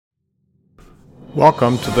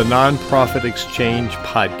Welcome to the Nonprofit Exchange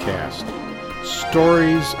Podcast.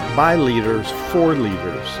 Stories by leaders for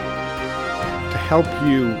leaders to help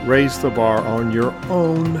you raise the bar on your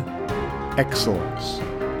own excellence,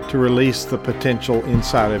 to release the potential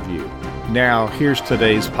inside of you. Now, here's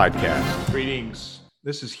today's podcast. Greetings.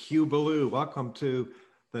 This is Hugh Ballou. Welcome to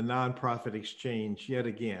the Nonprofit Exchange yet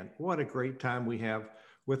again. What a great time we have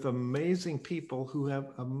with amazing people who have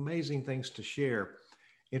amazing things to share.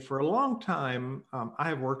 And for a long time, I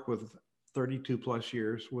have worked with 32 plus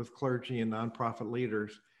years with clergy and nonprofit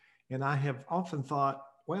leaders. And I have often thought,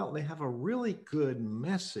 well, they have a really good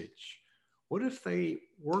message. What if they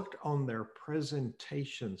worked on their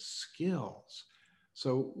presentation skills?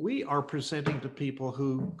 So we are presenting to people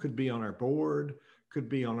who could be on our board, could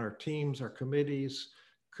be on our teams, our committees,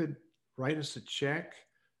 could write us a check,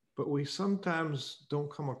 but we sometimes don't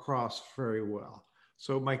come across very well.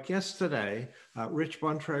 So my guest today, Rich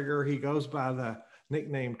Bontrager, he goes by the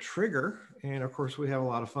nickname Trigger. And of course, we have a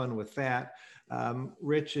lot of fun with that.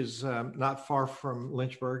 Rich is not far from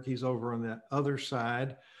Lynchburg. He's over on the other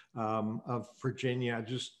side of Virginia,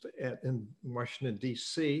 just in Washington,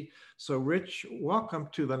 D.C. So Rich, welcome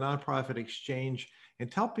to the Nonprofit Exchange,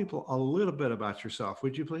 and tell people a little bit about yourself,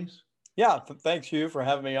 would you please? Yeah, thanks, Hugh, for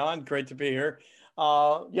having me on. Great to be here.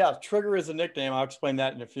 Trigger is a nickname. I'll explain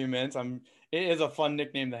that in a few minutes. It is a fun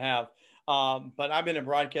nickname to have. But I've been a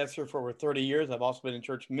broadcaster for over 30 years. I've also been in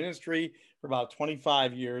church ministry for about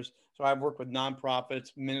 25 years. So I've worked with nonprofits,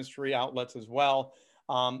 ministry outlets as well.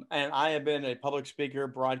 And I have been a public speaker,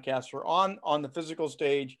 broadcaster on the physical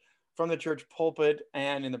stage, from the church pulpit,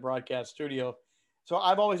 and in the broadcast studio. So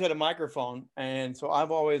I've always had a microphone. And so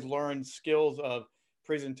I've always learned skills of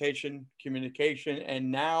presentation, communication,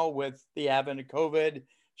 and now with the advent of COVID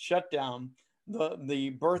shutdown,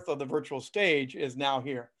 the birth of the virtual stage is now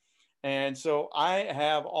here. And so I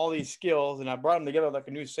have all these skills, and I brought them together like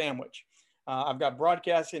a new sandwich. I've got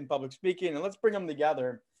broadcasting, public speaking, and let's bring them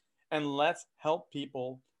together and let's help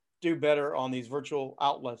people do better on these virtual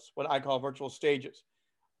outlets, what I call virtual stages.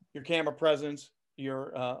 Your camera presence,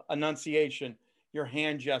 your enunciation, your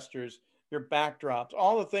hand gestures, your backdrops,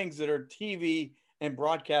 all the things that are TV and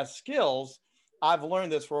broadcast skills. I've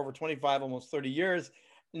learned this for over 25, almost 30 years.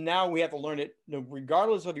 Now we have to learn it,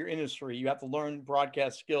 regardless of your industry. You have to learn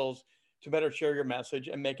broadcast skills to better share your message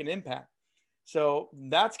and make an impact. So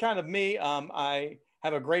that's kind of me. I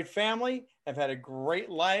have a great family. I've had a great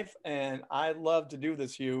life, and I love to do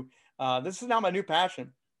this, Hugh. This is now my new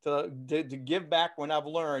passion, to give back when I've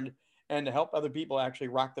learned and to help other people actually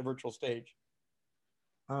rock the virtual stage.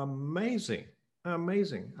 Amazing.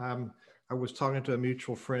 I was talking to a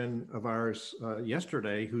mutual friend of ours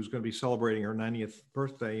yesterday who's going to be celebrating her 90th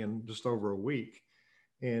birthday in just over a week.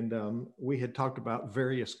 And we had talked about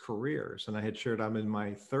various careers, and I had shared I'm in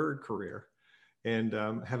my third career and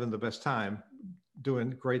having the best time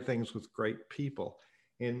doing great things with great people.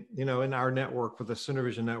 And, in our network, with the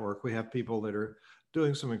CenterVision Network, we have people that are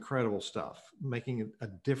doing some incredible stuff, making a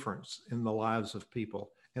difference in the lives of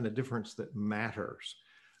people, and a difference that matters.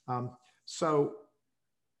 So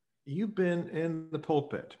you've been in the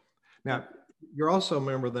pulpit. Now, you're also a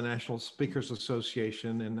member of the National Speakers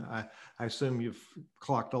Association, and I assume you've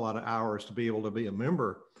clocked a lot of hours to be able to be a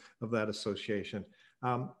member of that association.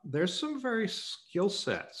 There's some very skill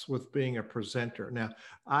sets with being a presenter. Now,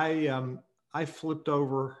 I flipped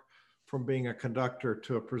over from being a conductor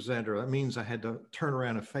to a presenter. That means I had to turn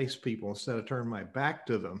around and face people instead of turning my back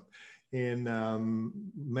to them. In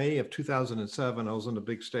May of 2007, I was on the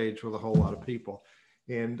big stage with a whole lot of people.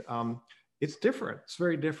 And it's different. It's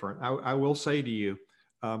very different. I will say to you,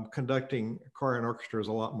 conducting choir and orchestra is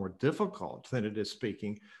a lot more difficult than it is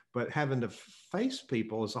speaking, but having to face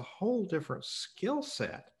people is a whole different skill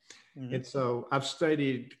set. Mm-hmm. And so I've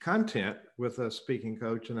studied content with a speaking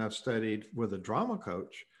coach, and I've studied with a drama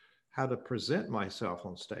coach how to present myself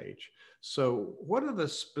on stage. So what are the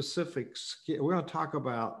specific skills? We're going to talk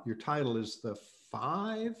about, your title is the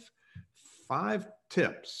five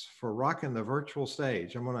tips for rocking the virtual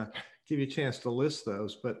stage. I'm going to give you a chance to list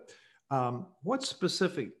those, but what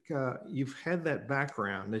specific, you've had that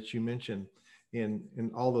background that you mentioned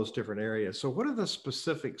in all those different areas. So what are the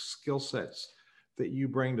specific skill sets that you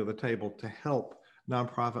bring to the table to help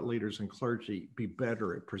nonprofit leaders and clergy be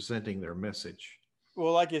better at presenting their message?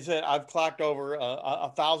 Well, like you said, I've clocked over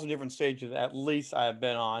 1,000 different stages, at least I've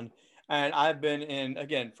been on. And I've been in,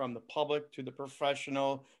 again, from the public to the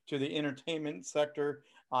professional to the entertainment sector.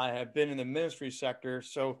 I have been in the ministry sector.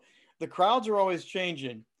 So the crowds are always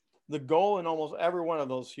changing. The goal in almost every one of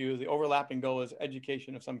those, Hugh, the overlapping goal is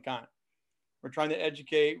education of some kind. We're trying to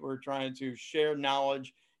educate. We're trying to share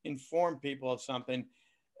knowledge, inform people of something.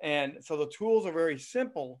 And so the tools are very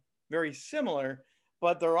simple, very similar,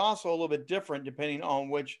 but they're also a little bit different depending on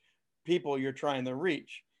which people you're trying to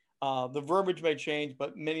reach. The verbiage may change,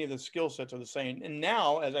 but many of the skill sets are the same. And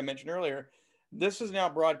now, as I mentioned earlier, this is now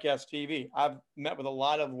broadcast TV. I've met with a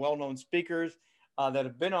lot of well-known speakers that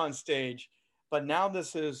have been on stage, but now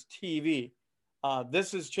this is TV.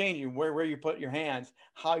 This is changing where you put your hands,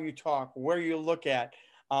 how you talk, where you look at.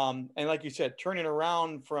 And like you said, turning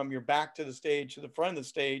around from your back to the stage to the front of the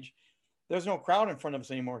stage. There's no crowd in front of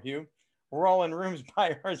us anymore, Hugh. We're all in rooms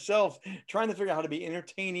by ourselves trying to figure out how to be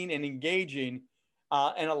entertaining and engaging.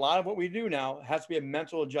 And a lot of what we do now has to be a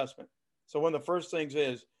mental adjustment. So one of the first things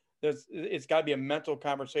is it's got to be a mental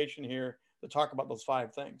conversation here to talk about those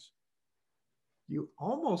 5 things. You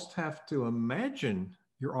almost have to imagine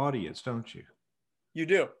your audience, don't you? You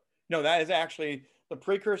do. No, that is actually the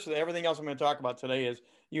precursor to everything else I'm going to talk about today is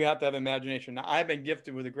you have to have imagination. Now, I've been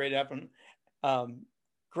gifted with a great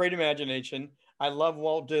imagination. I love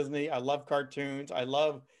Walt Disney. I love cartoons.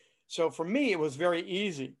 So for me, it was very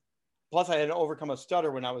easy. Plus, I had to overcome a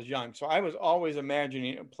stutter when I was young. So I was always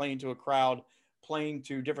imagining playing to a crowd, playing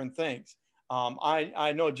to different things.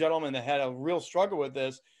 I know a gentleman that had a real struggle with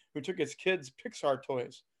this who took his kids' Pixar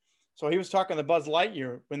toys. So he was talking to Buzz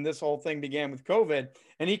Lightyear when this whole thing began with COVID,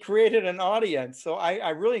 and he created an audience. So I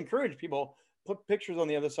really encourage people, put pictures on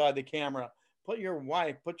the other side of the camera, put your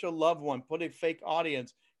wife, put your loved one, put a fake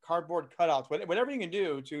audience, cardboard cutouts, whatever you can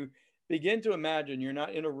do to begin to imagine you're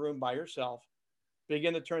not in a room by yourself.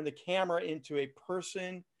 Begin to turn the camera into a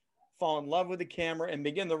person, fall in love with the camera, and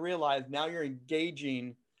begin to realize now you're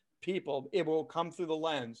engaging people. It will come through the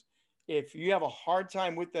lens. If you have a hard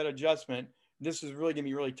time with that adjustment, this is really going to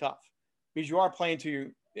be really tough because you are playing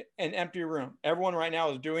to an empty room. Everyone right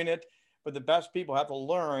now is doing it, but the best people have to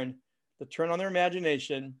learn to turn on their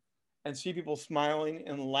imagination and see people smiling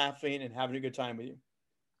and laughing and having a good time with you.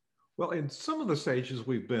 Well, in some of the stages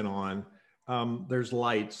we've been on, there's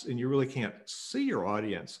lights and you really can't see your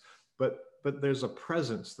audience, but there's a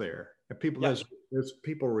presence there, and people there's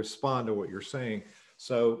people respond to what you're saying.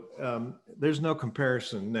 So there's no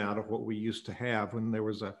comparison now to what we used to have when there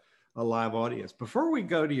was a live audience. Before we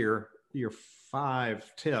go to your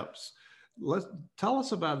 5 tips, tell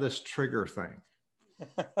us about this trigger thing.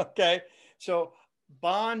 Okay, so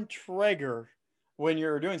Bontrager, when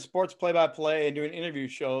you're doing sports play-by-play and doing interview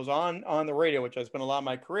shows on the radio, which I spent a lot of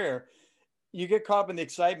my career, you get caught up in the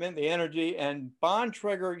excitement, the energy, and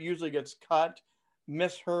Bontrager usually gets cut,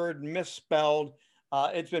 misheard, misspelled.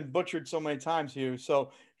 It's been butchered so many times, Hugh.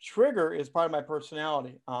 So trigger is part of my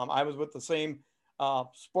personality. I was with the same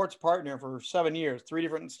sports partner for 7 years, 3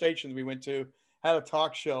 different stations we went to, had a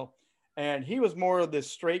talk show, and he was more of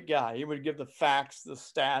this straight guy. He would give the facts, the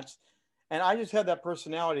stats, and I just had that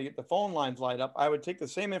personality. The phone lines light up. I would take the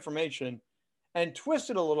same information and twist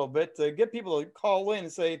it a little bit to get people to call in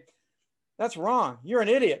and say, that's wrong. You're an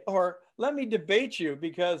idiot. Or let me debate you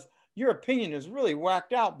because your opinion is really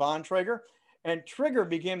whacked out, Bontrager. And trigger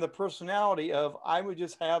became the personality of I would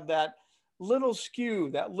just have that little skew,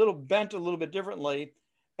 that little bent a little bit differently.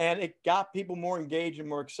 And it got people more engaged and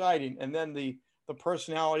more exciting. And then the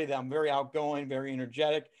personality that I'm very outgoing, very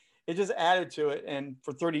energetic, it just added to it. And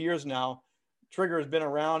for 30 years now, trigger has been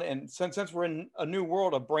around. And since we're in a new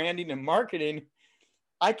world of branding and marketing,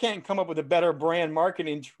 I can't come up with a better brand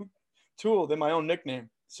marketing tool than my own nickname.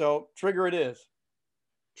 So trigger it is.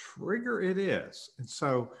 Trigger it is. And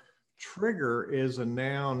so trigger is a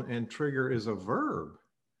noun and trigger is a verb.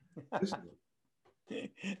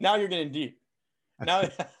 Now you're getting deep. Now,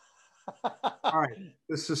 all right.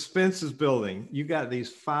 The suspense is building. You got these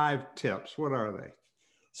 5 tips. What are they?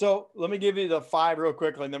 So let me give you the 5 real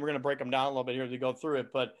quickly, and then we're going to break them down a little bit here as we go through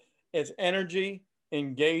it. But it's energy,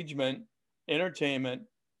 engagement, entertainment,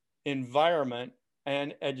 environment,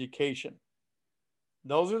 and education.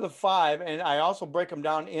 Those are the 5, and I also break them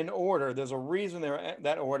down in order. There's a reason they're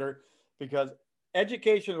that order, because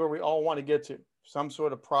education is where we all want to get to. Some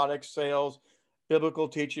sort of product sales, biblical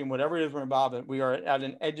teaching, whatever it is we're involved in. We are at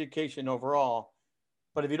an education overall.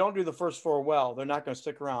 But if you don't do the first 4 well, they're not going to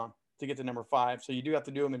stick around to get to number 5. So you do have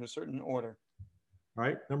to do them in a certain order. All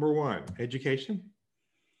right. Number 1, education.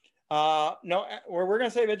 No, we're going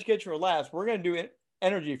to save education for last. We're going to do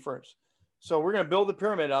energy first. So we're going to build the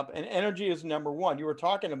pyramid up, and energy is number 1. You were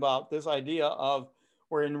talking about this idea of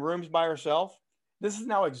we're in rooms by ourselves. This is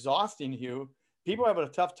now exhausting, Hugh. People have a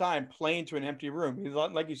tough time playing to an empty room.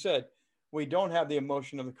 Like you said, we don't have the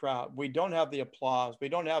emotion of the crowd. We don't have the applause. We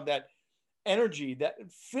don't have that energy that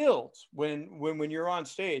fills when you're on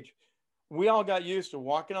stage. We all got used to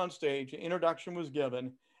walking on stage. An introduction was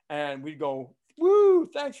given, and we'd go, "Woo!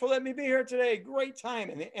 Thanks for letting me be here today. Great time!"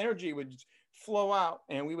 And the energy would flow out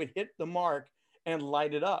and we would hit the mark and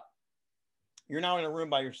light it up. You're now in a room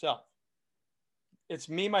by yourself. It's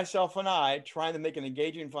me, myself, and I trying to make an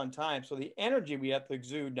engaging, fun time. So the energy we have to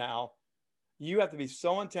exude now, you have to be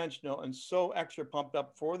so intentional and so extra pumped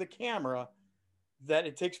up for the camera that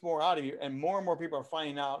it takes more out of you. And more people are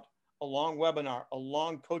finding out a long webinar, a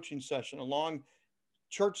long coaching session, a long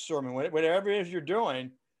church sermon, whatever it is you're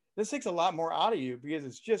doing. This takes a lot more out of you because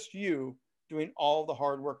it's just you doing all the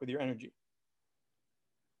hard work with your energy.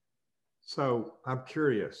 So I'm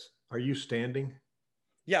curious, are you standing?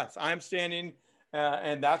 Yes, I'm standing,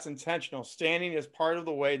 and that's intentional. Standing is part of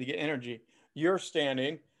the way to get energy. You're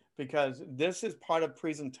standing because this is part of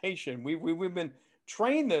presentation. We've been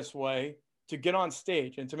trained this way to get on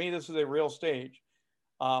stage. And to me, this is a real stage.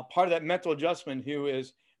 Part of that mental adjustment, Hugh,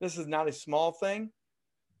 is this is not a small thing.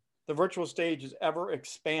 The virtual stage is ever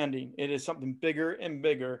expanding. It is something bigger and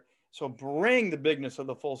bigger. So bring the bigness of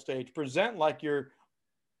the full stage. Present like you're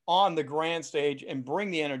on the grand stage and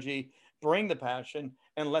bring the energy, bring the passion,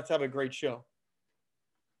 and let's have a great show.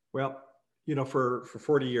 Well, you know, for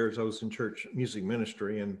 40 years, I was in church music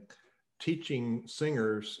ministry and teaching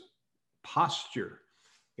singers posture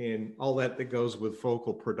and all that goes with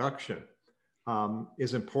vocal production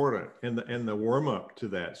is important, and the warm up to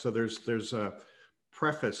that. So there's a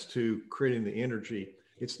preface to creating the energy.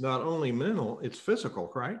 It's not only mental, it's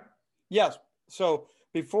physical, right? Yes. So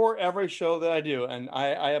before every show that I do, and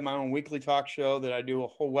I have my own weekly talk show that I do, a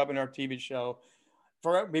whole webinar TV show.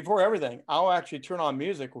 Before everything, I'll actually turn on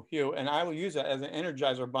music with you, and I will use that as an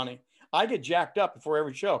energizer bunny. I get jacked up before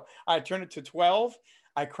every show. I turn it to 12.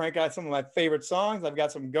 I crank out some of my favorite songs. I've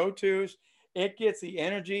got some go-tos. It gets the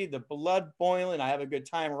energy, the blood boiling. I have a good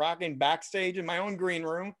time rocking backstage in my own green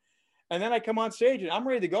room. And then I come on stage and I'm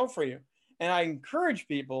ready to go for you. And I encourage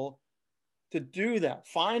people to do that.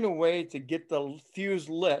 Find a way to get the fuse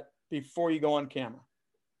lit before you go on camera.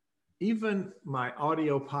 Even my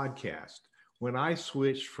audio podcast, when I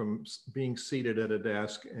switched from being seated at a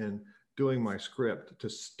desk and doing my script to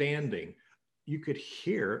standing, you could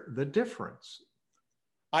hear the difference.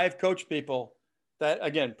 I have coached people that,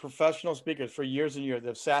 again, professional speakers for years and years,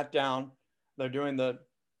 they've sat down, they're doing the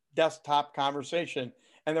desktop conversation,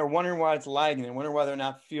 and they're wondering why it's lagging. They're wondering why they're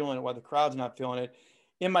not feeling it, why the crowd's not feeling it.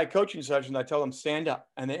 In my coaching sessions, I tell them, stand up.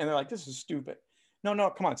 And they're like, this is stupid. No,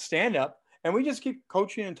 come on, stand up. And we just keep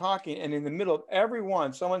coaching and talking. And in the middle of every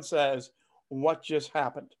one, someone says, what just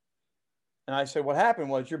happened? And I say, what happened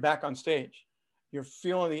was you're back on stage. You're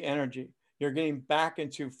feeling the energy. You're getting back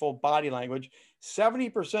into full body language.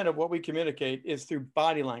 70% of what we communicate is through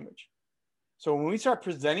body language. So when we start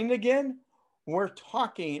presenting again, we're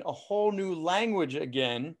talking a whole new language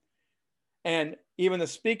again. And even the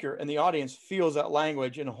speaker and the audience feels that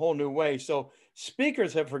language in a whole new way. So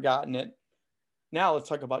speakers have forgotten it. Now let's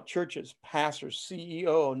talk about churches, pastors,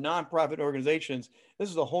 CEO, nonprofit organizations. This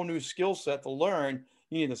is a whole new skill set to learn.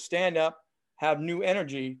 You need to stand up, have new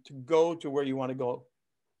energy to go to where you want to go.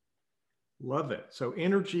 Love it. So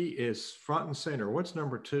energy is front and center. What's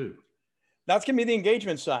number two? That's going to be the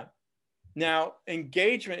engagement side. Now,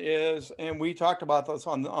 engagement is, and we talked about this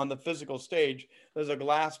on the physical stage, there's a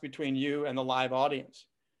glass between you and the live audience.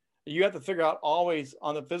 You have to figure out always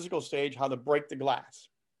on the physical stage how to break the glass.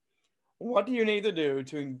 What do you need to do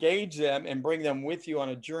to engage them and bring them with you on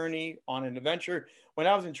a journey, on an adventure? When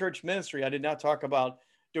I was in church ministry, I did not talk about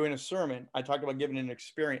doing a sermon. I talked about giving an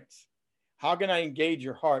experience. How can I engage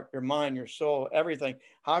your heart, your mind, your soul, everything?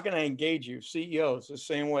 How can I engage you? CEOs, the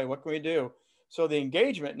same way. What can we do? So the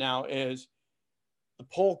engagement now is the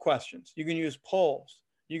poll questions. You can use polls.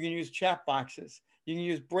 You can use chat boxes. You can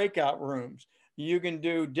use breakout rooms. You can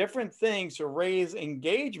do different things to raise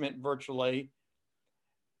engagement virtually,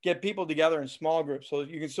 get people together in small groups. So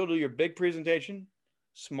you can still do your big presentation,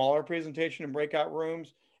 smaller presentation in breakout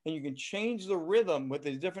rooms, and you can change the rhythm with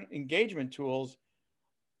these different engagement tools.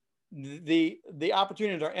 The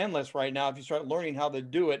opportunities are endless right now if you start learning how to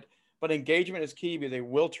do it, but engagement is key because they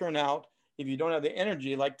will turn out. If you don't have the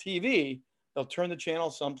energy like TV, they'll turn the channel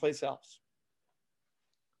someplace else.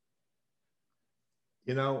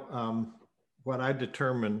 You know, what I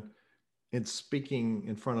determine in speaking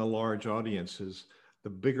in front of large audiences, the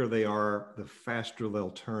bigger they are, the faster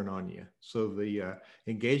they'll turn on you. So the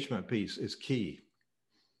engagement piece is key.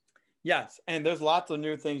 Yes, and there's lots of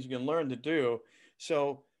new things you can learn to do.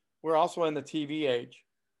 So we're also in the TV age,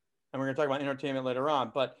 and we're going to talk about entertainment later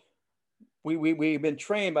on, but we've been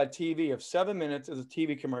trained by TV of 7 minutes as a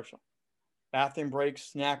TV commercial. Bathroom break,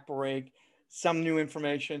 snack break, some new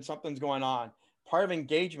information, something's going on. Part of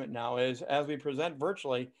engagement now is, as we present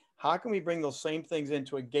virtually, how can we bring those same things in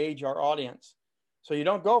to engage our audience? So you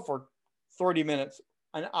don't go for 30 minutes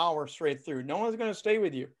an hour straight through. No one's going to stay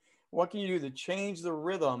with you. What can you do to change the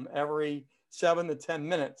rhythm every 7 to 10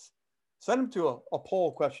 minutes? Send them to a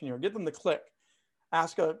poll questionnaire. Get them to click.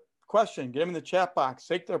 Ask a question. Get them in the chat box.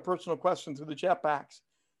 Take their personal question through the chat box.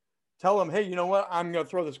 Tell them, hey, you know what? I'm going to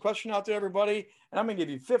throw this question out to everybody, and I'm going to give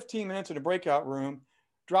you 15 minutes in the breakout room.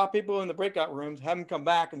 Drop people in the breakout rooms, have them come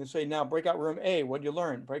back, and they say, now, breakout room A, what'd you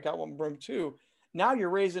learn? Breakout room 2. Now you're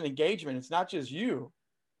raising engagement. It's not just you.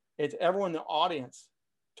 It's everyone in the audience.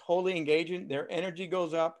 Totally engaging. Their energy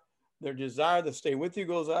goes up. Their desire to stay with you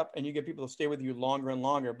goes up, and you get people to stay with you longer and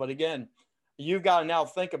longer. But again, you've got to now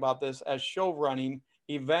think about this as show running,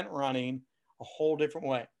 event running, a whole different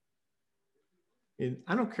way. And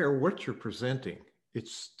I don't care what you're presenting,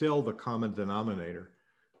 it's still the common denominator.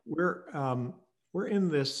 We're in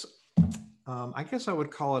this, I guess I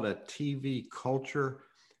would call it a TV culture.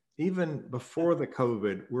 Even before the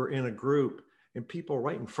COVID, we're in a group and people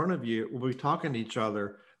right in front of you will be talking to each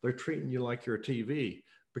other. They're treating you like you're a TV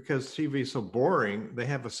because TV is so boring. They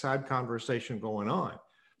have a side conversation going on.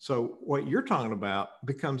 So what you're talking about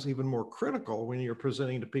becomes even more critical when you're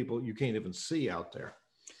presenting to people you can't even see out there.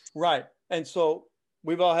 Right. And so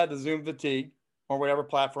we've all had the Zoom fatigue or whatever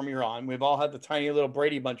platform you're on. We've all had the tiny little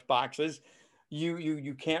Brady Bunch boxes.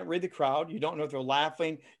 You can't read the crowd. You don't know if they're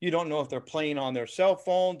laughing. You don't know if they're playing on their cell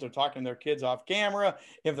phones. They're talking to their kids off camera.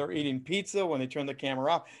 If they're eating pizza when they turn the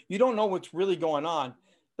camera off. You don't know what's really going on.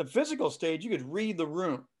 The physical stage, you could read the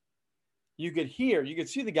room. You could hear, you could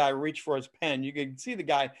see the guy reach for his pen. You could see the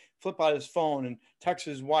guy flip out his phone and text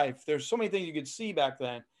his wife. There's so many things you could see back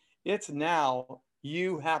then. It's now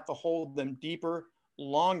you have to hold them deeper,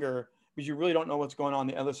 longer, because you really don't know what's going on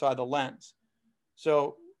the other side of the lens.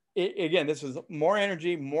 So again, this is more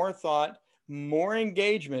energy, more thought, more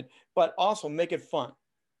engagement, but also make it fun.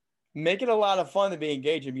 Make it a lot of fun to be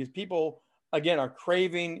engaging because people, again, are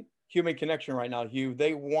craving human connection right now, Hugh.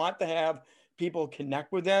 They want to have people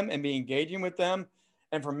connect with them and be engaging with them.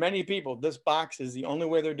 And for many people, this box is the only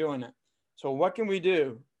way they're doing it. So what can we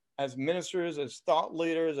do as ministers, as thought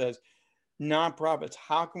leaders, as nonprofits?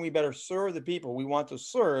 How can we better serve the people we want to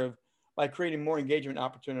serve by creating more engagement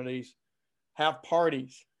opportunities? Have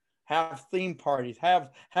parties, have theme parties,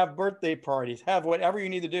 have birthday parties, have whatever you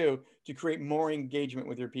need to do to create more engagement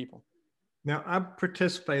with your people. Now, I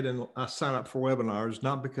participate in, I sign up for webinars,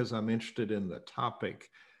 not because I'm interested in the topic,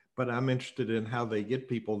 but I'm interested in how they get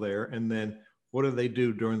people there. And then what do they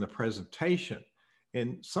do during the presentation?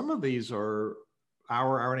 And some of these are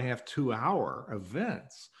hour and a half, 2 hour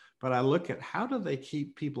events, but I look at how do they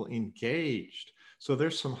keep people engaged? So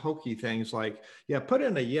there's some hokey things like, yeah, put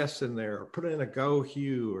in a yes in there, or put in a go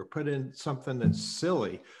Hugh, or put in something that's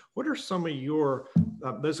silly. What are some of your,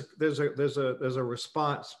 there's a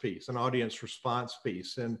response piece, an audience response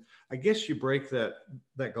piece. And I guess you break that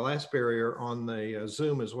glass barrier on the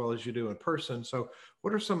Zoom as well as you do in person. So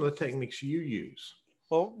what are some of the techniques you use?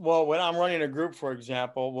 Well, when I'm running a group, for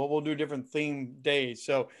example, we'll do different theme days.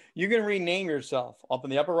 So you can rename yourself up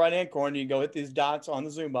in the upper right-hand corner. You go hit these dots on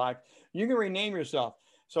the Zoom box. You can rename yourself.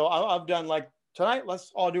 So I've done like tonight,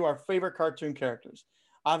 let's all do our favorite cartoon characters.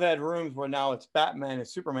 I've had rooms where now it's Batman,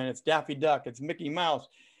 it's Superman, it's Daffy Duck, it's Mickey Mouse.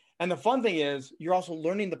 And the fun thing is you're also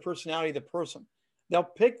learning the personality of the person. They'll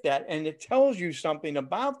pick that and it tells you something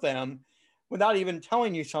about them without even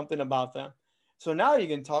telling you something about them. So now you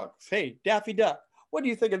can talk, hey, Daffy Duck, what do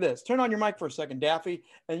you think of this? Turn on your mic for a second, Daffy,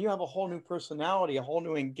 and you have a whole new personality, a whole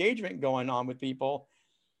new engagement going on with people.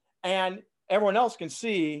 And everyone else can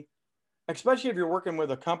see, especially if you're working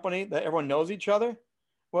with a company that everyone knows each other.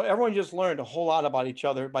 Well, everyone just learned a whole lot about each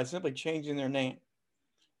other by simply changing their name.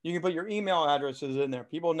 You can put your email addresses in there.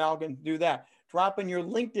 People now can do that. Drop in your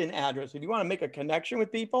LinkedIn address. If you want to make a connection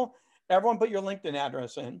with people, everyone put your LinkedIn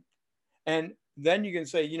address in. And then you can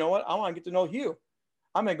say, you know what? I want to get to know Hugh.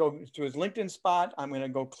 I'm going to go to his LinkedIn spot. I'm going to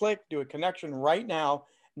go click, do a connection right now.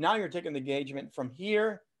 Now you're taking the engagement from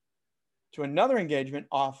here to another engagement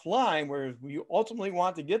offline, where you ultimately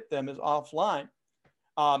want to get them is offline.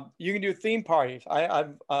 You can do theme parties.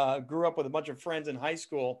 I grew up with a bunch of friends in high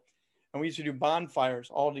school, and we used to do bonfires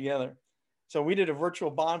all together. So we did a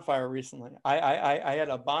virtual bonfire recently. I had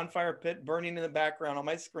a bonfire pit burning in the background on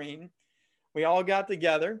my screen. We all got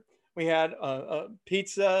together. We had a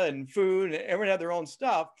pizza and food, and everyone had their own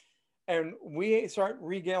stuff. And we start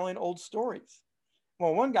regaling old stories.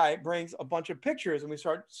 Well, one guy brings a bunch of pictures, and we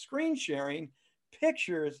start screen sharing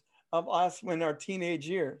pictures of us in our teenage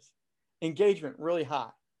years. Engagement really high.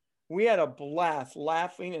 We had a blast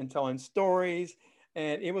laughing and telling stories,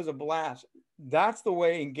 and it was a blast. That's the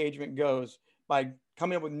way engagement goes, by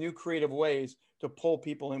coming up with new creative ways to pull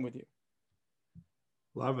people in with you.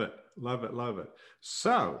 Love it. Love it. Love it.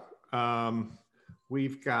 So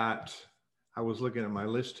we've got, I was looking at my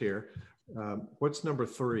list here. What's number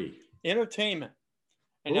 3? Entertainment.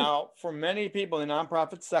 And Ooh. now, for many people in the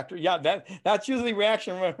nonprofit sector, yeah, that's usually the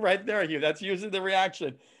reaction right there, Hugh. That's usually the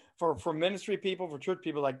reaction for ministry people, for church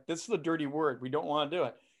people. Like, this is a dirty word. We don't want to do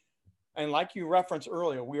it. And like you referenced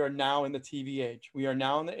earlier, we are now in the TV age. We are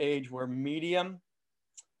now in the age where media,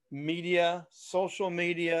 social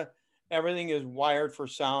media, everything is wired for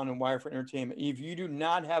sound and wired for entertainment. If you do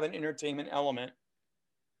not have an entertainment element,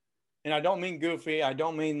 and I don't mean goofy, I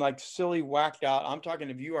don't mean like silly, whacked out. I'm talking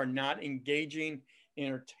if you are not engaging,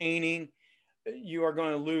 entertaining, you are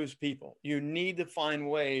going to lose people. You need to find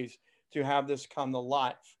ways to have this come to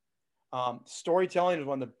life. Storytelling is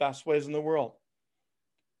one of the best ways in the world.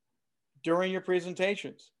 During your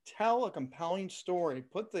presentations, tell a compelling story.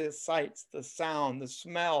 Put the sights, the sound, the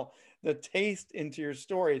smell, the taste into your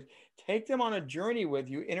stories. Take them on a journey with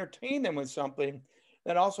you. Entertain them with something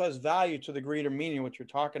that also has value to the greater meaning of what you're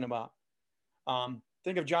talking about.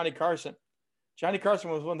 Think of Johnny Carson. Johnny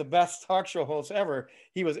Carson was one of the best talk show hosts ever.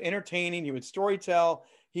 He was entertaining. He would storytell.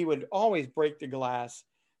 He would always break the glass.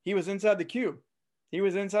 He was inside the cube. He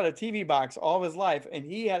was inside a TV box all of his life, and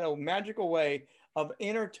he had a magical way of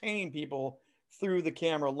entertaining people through the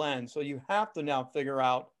camera lens. So you have to now figure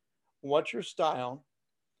out what's your style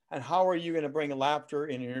and how are you going to bring laughter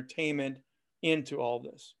and entertainment into all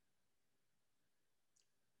this.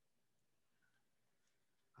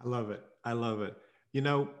 I love it. I love it. You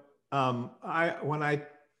know, when I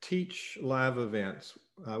teach live events,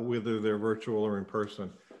 whether they're virtual or in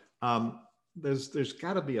person, there's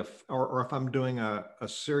got to be or if I'm doing a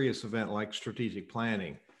serious event like strategic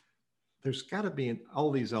planning, there's got to be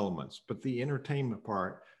all these elements, but the entertainment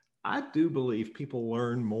part, I do believe people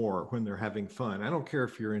learn more when they're having fun. I don't care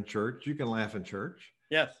if you're in church, you can laugh in church.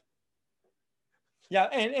 Yes. Yeah.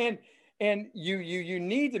 And you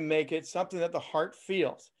need to make it something that the heart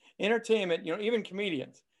feels. Entertainment, even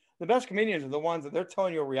comedians, the best comedians are the ones that they're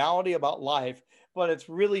telling you a reality about life, but it's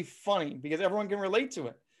really funny because everyone can relate to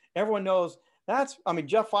it. Everyone knows Jeff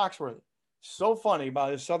Foxworthy, so funny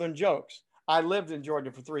about his Southern jokes. I lived in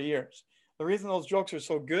Georgia for 3 years. The reason those jokes are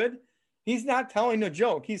so good, he's not telling a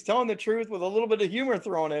joke. He's telling the truth with a little bit of humor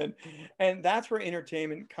thrown in. And that's where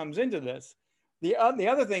entertainment comes into this. The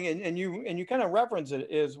other thing, and you kind of reference it,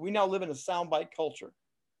 is we now live in a soundbite culture.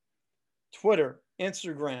 Twitter,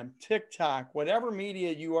 Instagram, TikTok, whatever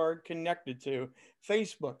media you are connected to,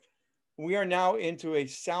 Facebook, we are now into a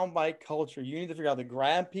soundbite culture. You need to figure out how to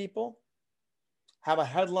grab people, have a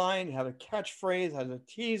headline, have a catchphrase, have a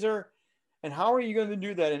teaser. And how are you going to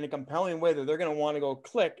do that in a compelling way that they're going to want to go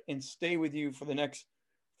click and stay with you for the next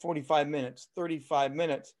 45 minutes, 35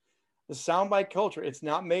 minutes? The soundbite culture, it's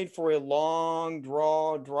not made for a long,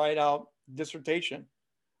 dried out dissertation.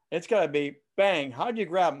 It's got to be bang. How do you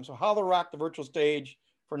grab them? So how to rock the virtual stage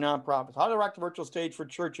for nonprofits? How to rock the virtual stage for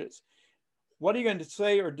churches? What are you going to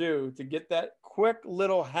say or do to get that quick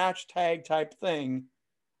little hashtag type thing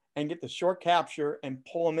and get the short capture and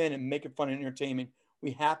pull them in and make it fun and entertaining?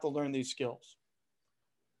 We have to learn these skills.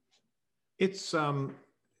 It's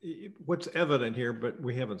what's evident here, but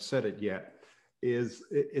we haven't said it yet, is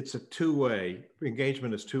it's a two-way.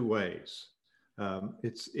 Engagement is two ways.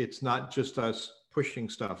 It's not just us pushing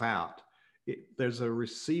stuff out. There's a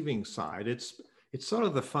receiving side. It's sort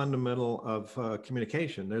of the fundamental of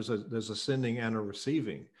communication. There's a sending and a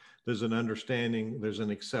receiving. There's an understanding. There's an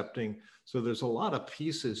accepting. So there's a lot of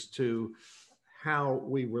pieces to how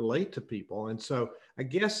we relate to people. And so I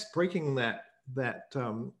guess breaking that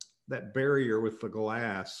barrier with the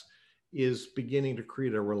glass is beginning to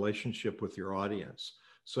create a relationship with your audience.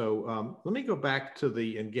 So let me go back to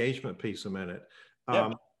the engagement piece a minute.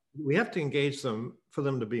 Yep. We have to engage them for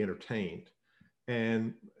them to be entertained.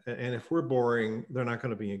 And if we're boring, they're not going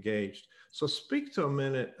to be engaged. So speak to a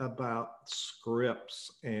minute about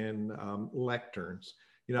scripts and lecterns.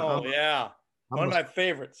 I'm one of my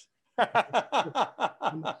favorites.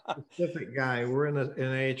 I'm a specific guy. We're in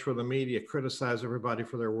an age where the media criticize everybody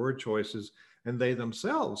for their word choices, and they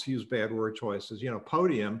themselves use bad word choices.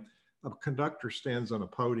 Podium, a conductor stands on a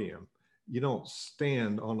podium. You don't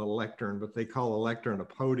stand on a lectern, but they call a lectern a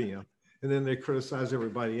podium, and then they criticize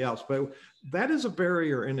everybody else. But that is a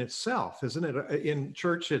barrier in itself, isn't it? In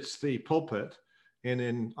church, it's the pulpit, and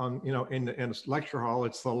in a lecture hall,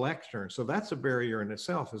 it's the lectern. So that's a barrier in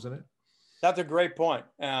itself, isn't it? That's a great point.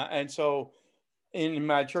 And so in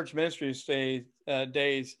my church ministry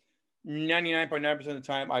days, 99.9% of the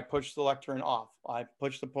time, I push the lectern off. I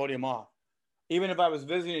push the podium off. Even if I was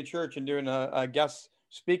visiting a church and doing a guest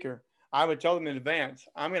speaker, I would tell them in advance,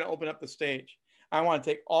 I'm going to open up the stage. I want to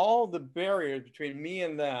take all the barriers between me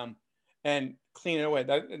and them and clean it away.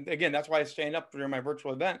 That, again, that's why I stand up during my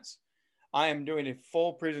virtual events. I am doing a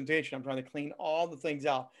full presentation. I'm trying to clean all the things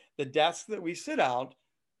out. The desk that we sit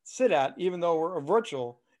at, even though we're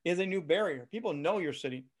virtual, is a new barrier. People know you're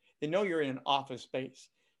sitting. They know you're in an office space.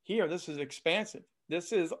 Here, this is expansive.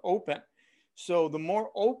 This is open. So the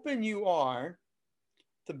more open you are,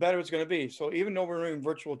 the better it's going to be. So even though we're doing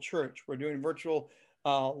virtual church, we're doing virtual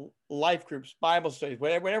life groups, Bible studies,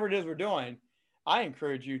 whatever it is we're doing, I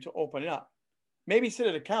encourage you to open it up. Maybe sit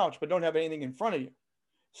at a couch, but don't have anything in front of you.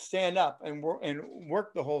 Stand up and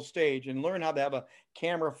work the whole stage and learn how to have a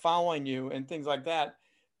camera following you and things like that.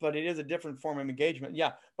 But it is a different form of engagement.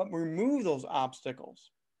 Yeah, but remove those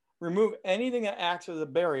obstacles. Remove anything that acts as a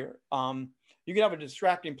barrier. You can have a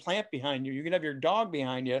distracting plant behind you. You can have your dog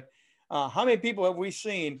behind you. How many people have we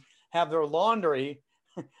seen have their laundry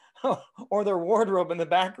or their wardrobe in the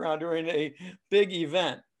background during a big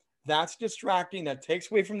event? That's distracting. That takes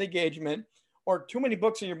away from the engagement. Or too many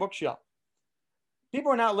books in your bookshelf.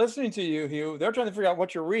 People are not listening to you, Hugh. They're trying to figure out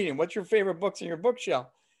what you're reading. What's your favorite books in your bookshelf?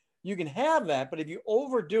 You can have that, but if you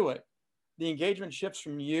overdo it, the engagement shifts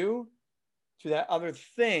from you to that other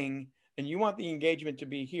thing, and you want the engagement to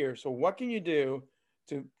be here. So what can you do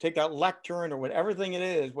to take that lectern or whatever thing it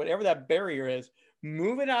is, whatever that barrier is,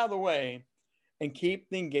 move it out of the way and keep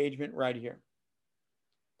the engagement right here?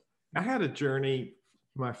 I had a journey,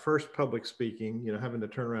 my first public speaking, having to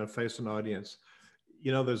turn around and face an audience.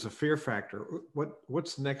 There's a fear factor.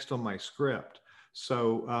 What's next on my script?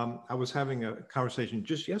 So I was having a conversation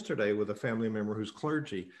just yesterday with a family member who's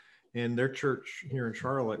clergy, and their church here in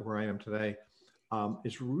Charlotte, where I am today,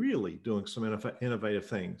 is really doing some innovative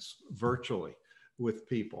things virtually with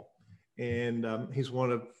people. And he's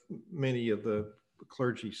one of many of the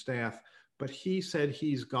clergy staff, but he said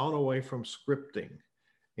he's gone away from scripting.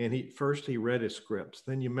 And he read his scripts.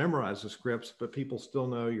 Then you memorize the scripts, but people still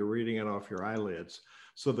know you're reading it off your eyelids.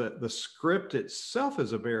 So the script itself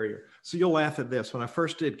is a barrier. So you'll laugh at this. When I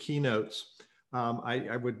first did keynotes,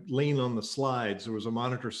 I would lean on the slides. There was a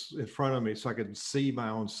monitor in front of me so I could see my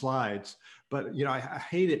own slides. But I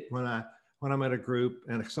hate it when I'm at a group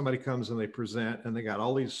and somebody comes and they present and they got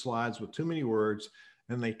all these slides with too many words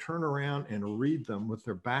and they turn around and read them with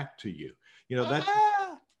their back to you. That's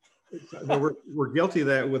we're guilty of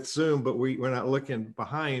that with Zoom, but we're not looking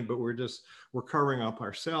behind, but we're covering up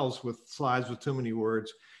ourselves with slides with too many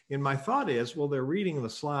words. And my thought is, well, they're reading the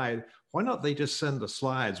slide. Why don't they just send the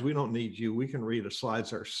slides? We don't need you. We can read the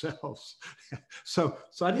slides ourselves. So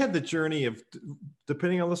I'd had the journey of,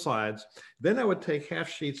 depending on the slides, then I would take half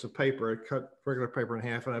sheets of paper, I'd cut regular paper in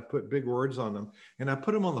half, and I put big words on them, and I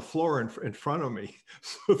put them on the floor in front of me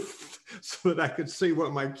so that I could see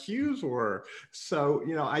what my cues were. So,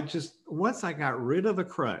 once I got rid of the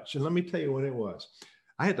crutch, and let me tell you when it was,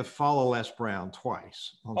 I had to follow Les Brown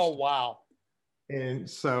twice. Oh, wow. And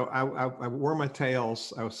so I wore my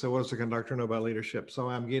tails. I said, what does the conductor know about leadership? So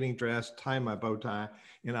I'm getting dressed, tying my bow tie,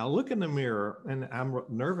 and I look in the mirror and I'm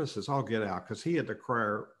nervous as all get out because he had the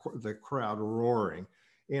crowd roaring.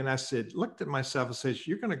 And I looked at myself and said,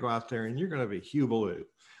 you're going to go out there and you're going to be Hugh Ballou.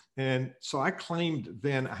 And so I claimed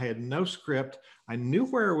then I had no script. I knew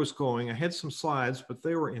where I was going. I had some slides, but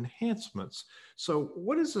they were enhancements. So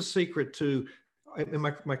what is the secret to, and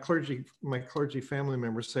my clergy family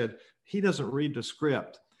member said, he doesn't read the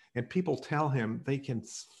script and people tell him they can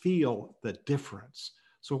feel the difference.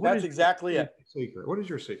 So that's exactly it. Secret? What is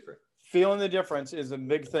your secret? Feeling the difference is a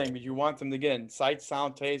big thing, but you want them to get in sight,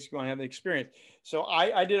 sound, taste. You want to have the experience. So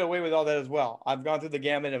I did away with all that as well. I've gone through the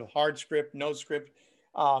gamut of hard script, no script.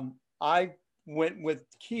 I went with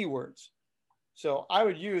keywords. So I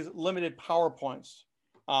would use limited PowerPoints.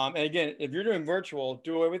 And again, if you're doing virtual,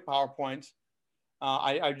 do away with PowerPoints.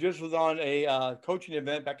 I just was on a coaching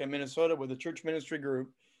event back in Minnesota with a church ministry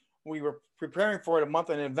group. We were preparing for it a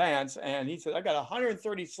month in advance. And he said, I got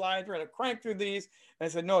 130 slides. We're going to crank through these. And I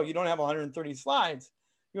said, no, you don't have 130 slides.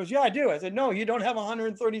 He goes, yeah, I do. I said, no, you don't have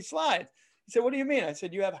 130 slides. He said, what do you mean? I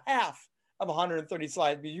said, you have half of 130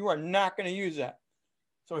 slides, but you are not going to use that.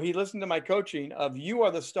 So he listened to my coaching of you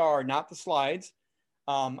are the star, not the slides.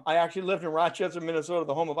 I actually lived in Rochester, Minnesota,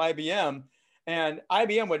 the home of IBM. And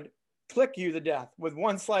IBM would click you to death with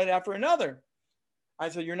one slide after another. I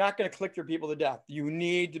said, you're not going to click your people to death. You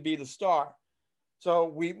need to be the star. So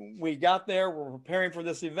we got there, we're preparing for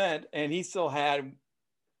this event, and he still had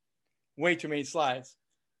way too many slides.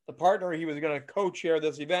 The partner he was going to co-chair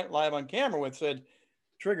this event live on camera with said,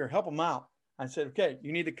 Trigger, help him out. I said, okay,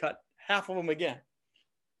 you need to cut half of them again.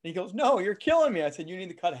 And he goes, no, you're killing me. I said, you need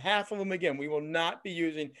to cut half of them again. We will not be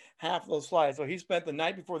using half of those slides. So he spent the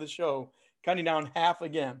night before the show cutting down half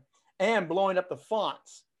again and blowing up the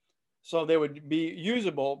fonts. so they would be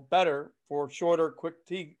usable better for shorter, quick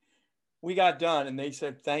tea. We got done and they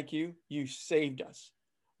said, thank you. You saved us.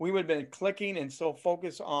 We would have been clicking and so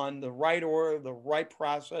focused on the right order, the right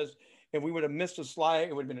process. If we would have missed a slide,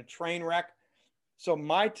 it would have been a train wreck. So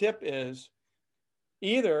my tip is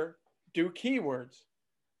either do keywords,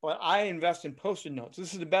 but I invest in Post-it notes.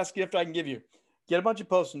 This is the best gift I can give you. Get a bunch of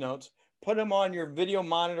Post-it notes, put them on your video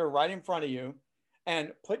monitor right in front of you,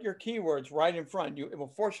 and put your keywords right in front. It will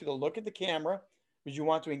force you to look at the camera because you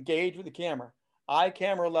want to engage with the camera. Eye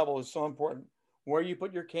camera level is so important. Where you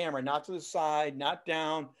put your camera, not to the side, not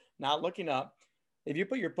down, not looking up. If you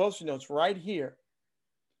put your Post-it notes right here,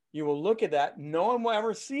 you will look at that. No one will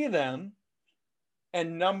ever see them,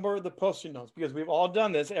 and number the Post-it notes, because we've all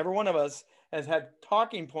done this. Every one of us has had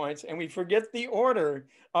talking points and we forget the order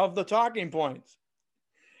of the talking points.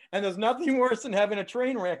 And there's nothing worse than having a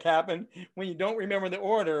train wreck happen when you don't remember the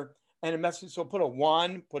order and a message. So put a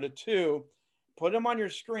 1, put a 2, put them on your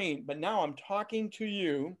screen. But now I'm talking to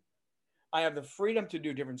you. I have the freedom to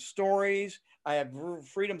do different stories. I have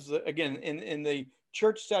freedoms, again, in the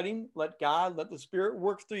church setting. Let God, let the Spirit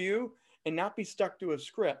work through you and not be stuck to a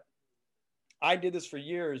script. I did this for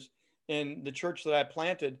years in the church that I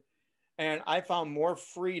planted, and I found more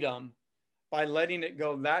freedom by letting it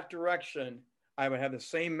go that direction. I would have the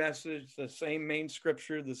same message, the same main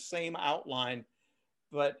scripture, the same outline,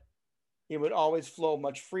 but it would always flow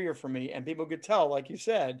much freer for me. And people could tell, like you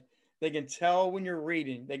said, they can tell when you're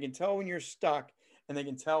reading, they can tell when you're stuck, and they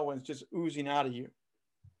can tell when it's just oozing out of you.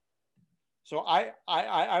 So I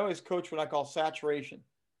always coach what I call saturation.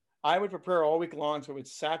 I would prepare all week long so it would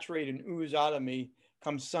saturate and ooze out of me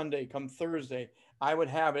come Sunday, come Thursday. I would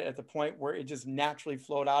have it at the point where it just naturally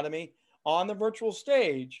flowed out of me. On the virtual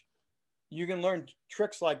stage, you can learn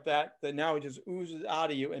tricks like that now it just oozes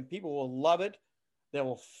out of you, and people will love it. They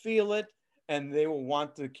will feel it, and they will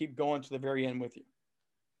want to keep going to the very end with you.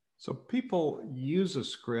 So people use a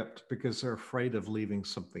script because they're afraid of leaving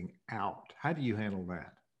something out. How do you handle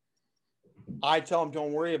that? I tell them,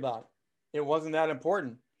 don't worry about it. It wasn't that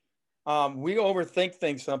important. We overthink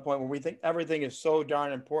things to the point where we think everything is so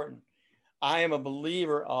darn important. I am a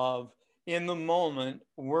believer of, in the moment,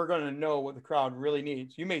 we're going to know what the crowd really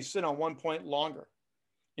needs. You may sit on one point longer.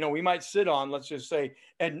 You know, we might sit on, let's just say,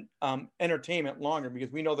 entertainment longer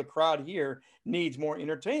because we know the crowd here needs more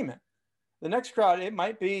entertainment. The next crowd, it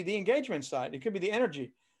might be the engagement side. It could be the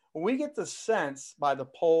energy. We get the sense by the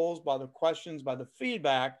polls, by the questions, by the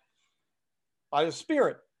feedback, by the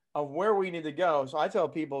spirit of where we need to go. So I tell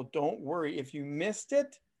people, don't worry. If you missed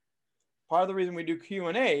it, part of the reason we do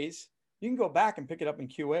Q&As, you can go back and pick it up in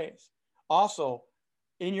QAs. Also,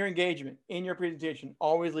 in your engagement, in your presentation,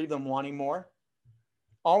 always leave them wanting more.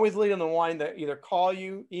 Always leave them wanting to either call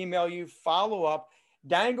you, email you, follow up,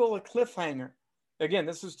 dangle a cliffhanger. Again,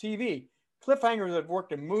 this is TV. Cliffhangers have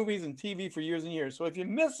worked in movies and TV for years and years. So if you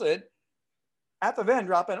miss it, at the end,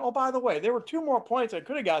 drop in, oh, by the way, there were 2 more points I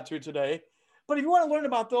could have got to today. But if you want to learn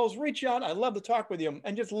about those, reach out. I'd love to talk with you,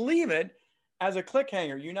 and just leave it as a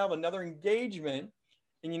cliffhanger. You now have another engagement,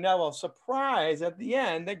 and you now have a surprise at the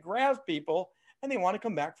end that grabs people, and they want to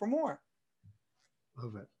come back for more.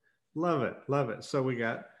 Love it. Love it. Love it. So we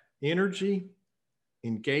got energy,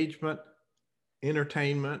 engagement,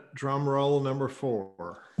 entertainment, drum roll number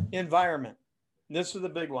 4. Environment. This is the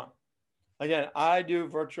big one. Again, I do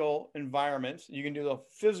virtual environments. You can do the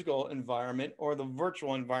physical environment or the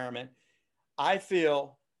virtual environment. I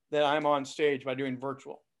feel that I'm on stage by doing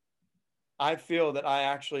virtual. I feel that I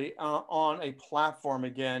actually on a platform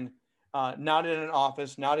again, not in an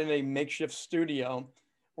office, not in a makeshift studio.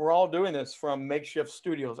 We're all doing this from makeshift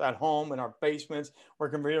studios at home in our basements. We're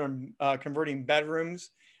converting bedrooms.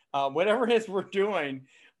 Whatever it is we're doing,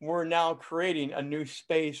 we're now creating a new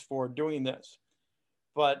space for doing this.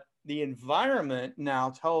 But the environment now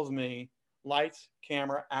tells me lights,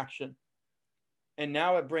 camera, action. And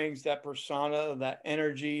now it brings that persona, that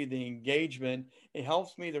energy, the engagement. It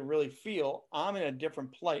helps me to really feel I'm in a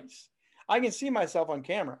different place. I can see myself on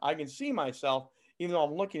camera. I can see myself even though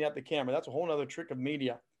I'm looking at the camera. That's a whole other trick of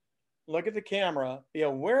media. Look at the camera, be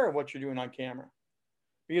aware of what you're doing on camera.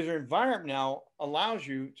 Because your environment now allows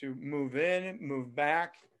you to move in, move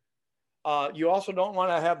back. You also don't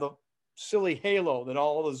want to have the silly halo that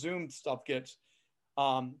all the Zoom stuff gets.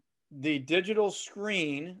 The digital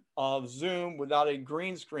screen of Zoom without a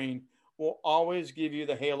green screen will always give you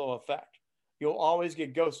the halo effect. You'll always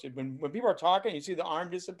get ghosted. When people are talking, you see the arm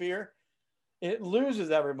disappear, it loses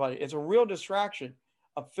everybody. It's a real distraction.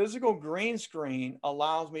 A physical green screen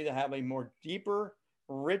allows me to have a more deeper,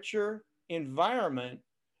 richer environment.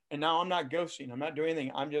 And now I'm not ghosting. I'm not doing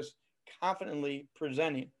anything. I'm just confidently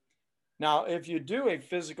presenting. Now, if you do a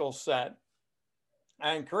physical set,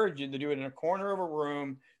 I encourage you to do it in a corner of a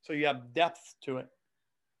room so you have depth to it.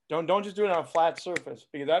 Don't just do it on a flat surface,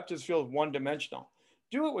 because that just feels one dimensional.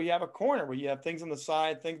 Do it where you have a corner, where you have things on the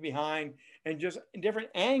side, things behind, and just in different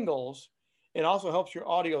angles. It also helps your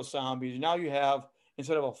audio sound, because now you have,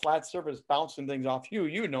 instead of a flat surface bouncing things off you,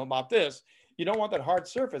 you know about this. You don't want that hard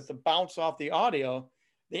surface to bounce off the audio.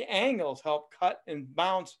 The angles help cut and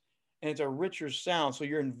bounce, and it's a richer sound. So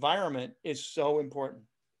your environment is so important.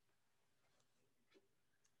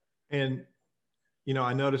 And, you know,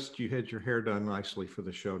 I noticed you had your hair done nicely for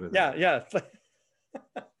the show today. Yeah.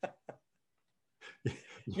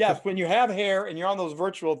 Yes, when you have hair and you're on those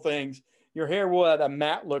virtual things, your hair will have a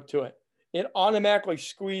matte look to it. It automatically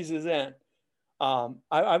squeezes in.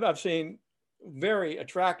 I've seen very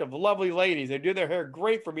attractive, lovely ladies. They do their hair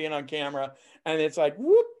great for being on camera, and it's like,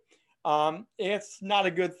 whoop, it's not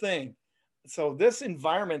a good thing. So this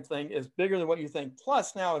environment thing is bigger than what you think.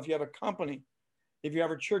 Plus, now, if you have a company, if you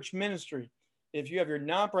have a church ministry, if you have your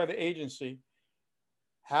nonprofit agency,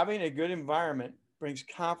 having a good environment brings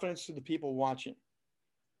confidence to the people watching.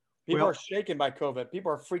 People are shaken by COVID.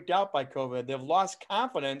 People are freaked out by COVID. They've lost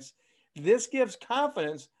confidence. This gives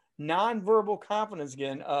confidence, nonverbal confidence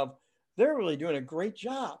again, of they're really doing a great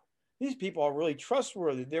job. These people are really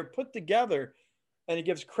trustworthy. They're put together, and it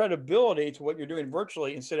gives credibility to what you're doing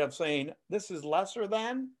virtually. Instead of saying this is lesser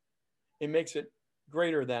than, it makes it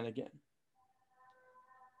greater than again.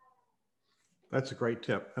 That's a great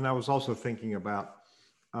tip. And I was also thinking about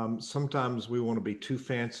sometimes we want to be too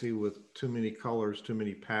fancy with too many colors, too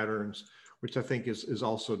many patterns, which I think is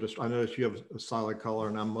also just, I notice you have a solid color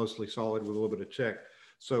and I'm mostly solid with a little bit of check.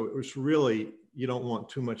 So it's really, you don't want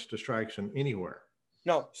too much distraction anywhere.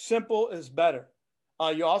 No, simple is better.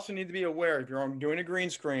 You also need to be aware, if you're doing a green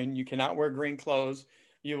screen, you cannot wear green clothes.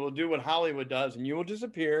 You will do what Hollywood does, and you will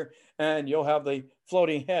disappear, and you'll have the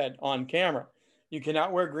floating head on camera. You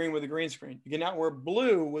cannot wear green with a green screen. You cannot wear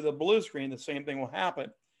blue with a blue screen. The same thing will happen.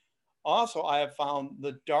 Also, I have found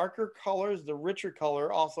the darker colors, the richer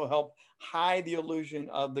color, also help hide the illusion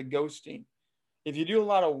of the ghosting. If you do a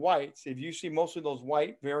lot of whites, if you see most of those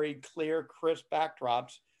white, very clear, crisp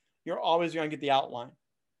backdrops, you're always going to get the outline.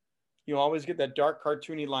 You always get that dark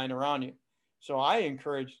cartoony line around you. So I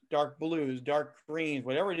encourage dark blues, dark greens,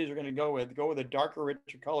 whatever it is you're going to go with a darker,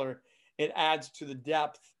 richer color. It adds to the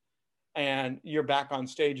depth, and you're back on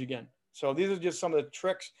stage again. So these are just some of the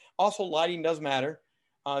tricks. Also, lighting does matter.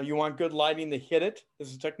 You want good lighting to hit it. This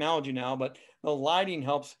is technology now, but the lighting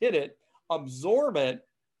helps hit it, absorb it,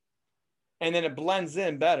 and then it blends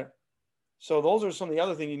in better. So those are some of the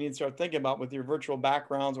other things you need to start thinking about with your virtual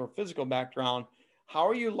backgrounds or physical background. How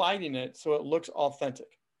are you lighting it so it looks authentic?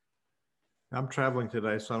 I'm traveling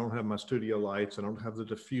today, so I don't have my studio lights. I don't have the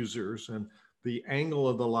diffusers, and the angle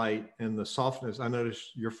of the light and the softness. I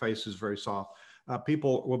notice your face is very soft.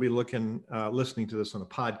 People will be listening to this on a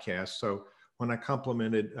podcast. So when I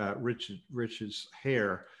complimented Rich's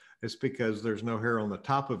hair, it's because there's no hair on the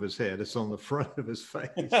top of his head. It's on the front of his face.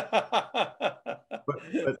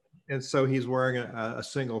 And so he's wearing a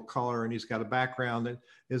single color, and he's got a background that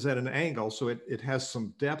is at an angle. So it has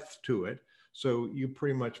some depth to it. So you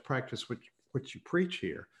pretty much practice what you preach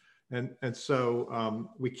here. And so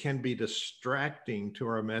we can be distracting to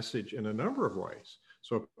our message in a number of ways.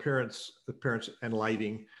 So appearance and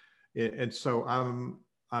lighting. And so I'm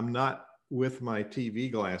not with my TV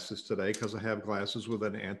glasses today because I have glasses with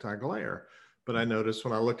an anti-glare. But I noticed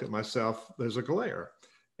when I looked at myself, there's a glare.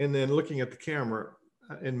 And then looking at the camera,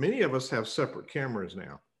 and many of us have separate cameras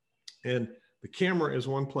now. And the camera is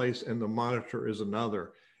one place and the monitor is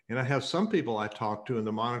another. And I have some people I talk to and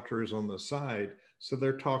the monitor is on the side. So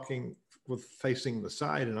they're talking with facing the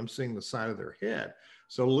side and I'm seeing the side of their head.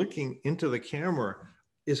 So looking into the camera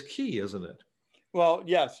is key, isn't it? Well,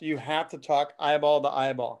 yes, you have to talk eyeball to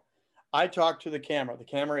eyeball. I talk to the camera. The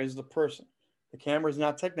camera is the person. The camera is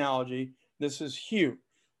not technology. This is Hugh.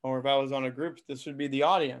 Or if I was on a group, this would be the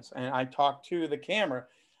audience. And I talk to the camera.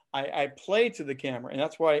 I play to the camera. And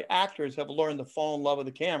that's why actors have learned to fall in love with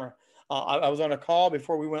the camera. I was on a call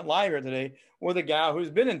before we went live here today with a guy who's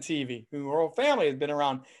been in TV, whose whole family has been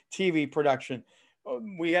around TV production.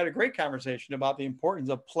 We had a great conversation about the importance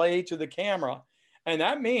of play to the camera. And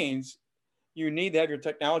that means you need to have your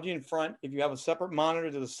technology in front. If you have a separate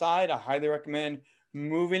monitor to the side, I highly recommend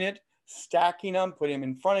moving it, stacking them, putting them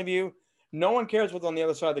in front of you. No one cares what's on the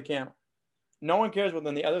other side of the camera. No one cares what's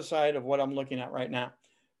on the other side of what I'm looking at right now.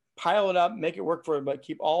 Pile it up, make it work for it, but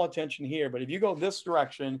keep all attention here. But if you go this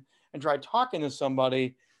direction and try talking to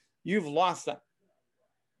somebody, you've lost them.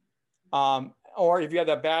 Or if you have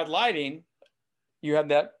that bad lighting, you have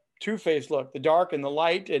that two-faced look, the dark and the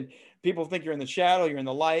light, and people think you're in the shadow, you're in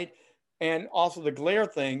the light, and also the glare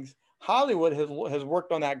things. Hollywood has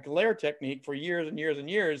worked on that glare technique for years and years and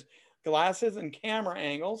years. Glasses and camera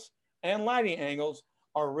angles and lighting angles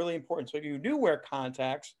are really important. So if you do wear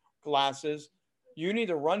contacts, glasses, you need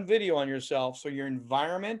to run video on yourself so your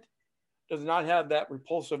environment does not have that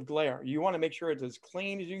repulsive glare. You want to make sure it's as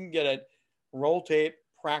clean as you can get it. Roll tape,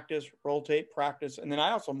 practice, roll tape, practice. And then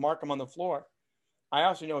I also mark them on the floor. I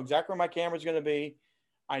also know exactly where my camera is going to be.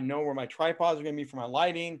 I know where my tripods are going to be for my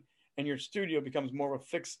lighting, and your studio becomes more of a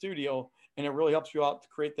fixed studio, and it really helps you out to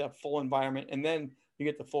create that full environment. And then you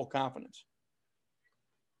get the full confidence.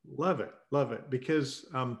 Love it. Love it. Because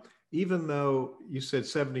even though you said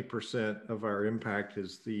 70% of our impact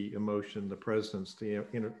is the emotion, the presence, the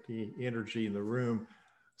energy in the room,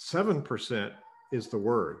 7% is the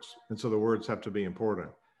words. And so the words have to be important.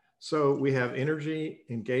 So we have energy,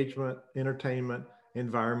 engagement, entertainment,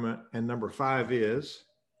 environment, and number 5 is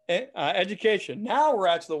education. Now we're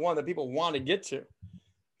actually the one that people want to get to.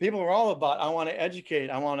 People are all about, I want to educate,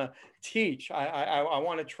 I want to teach, I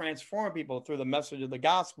want to transform people through the message of the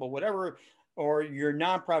gospel, whatever, or your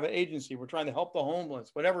nonprofit agency, we're trying to help the homeless,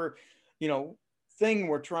 whatever, thing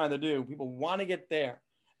we're trying to do. People want to get there.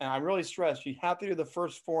 And I really stress, you have to do the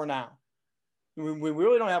first 4 now. We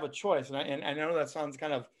really don't have a choice. And I know that sounds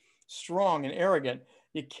kind of strong and arrogant.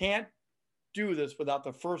 You can't do this without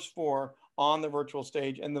the first 4 on the virtual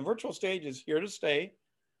stage. And the virtual stage is here to stay.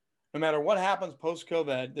 No matter what happens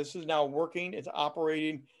post-COVID, this is now working, it's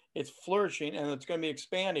operating, it's flourishing, and it's going to be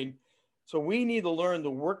expanding. So we need to learn to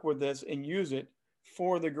work with this and use it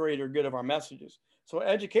for the greater good of our messages. So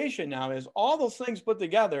education now is all those things put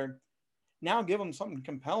together. Now give them something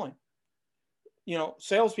compelling.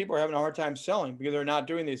 Salespeople are having a hard time selling because they're not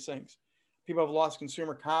doing these things. People have lost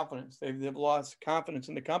consumer confidence. They've lost confidence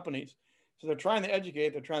in the companies. So they're trying to educate,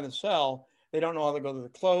 they're trying to sell. They don't know how to go to the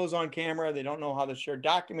close on camera. They don't know how to share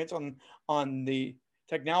documents on the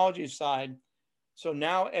technology side. So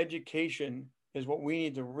now education is what we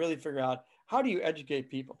need to really figure out. How do you educate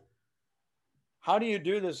people? How do you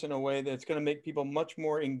do this in a way that's going to make people much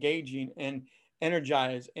more engaging and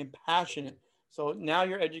energized and passionate? So now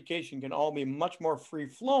your education can all be much more free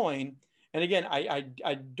flowing. And again,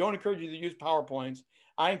 I don't encourage you to use PowerPoints.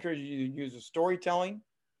 I encourage you to use the storytelling,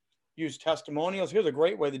 use testimonials. Here's a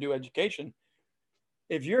great way to do education.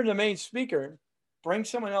 If you're the main speaker, bring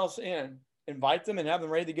someone else in, invite them and have them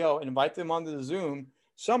ready to go, and invite them onto the Zoom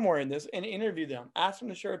somewhere in this and interview them. Ask them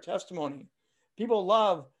to share a testimony. People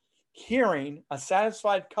love hearing a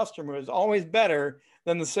satisfied customer is always better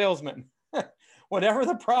than the salesman. Whatever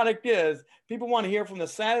the product is, people want to hear from the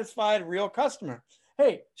satisfied, real customer.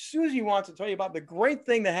 Hey, Susie wants to tell you about the great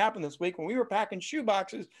thing that happened this week when we were packing shoe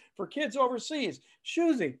boxes for kids overseas.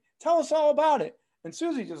 Susie, tell us all about it. And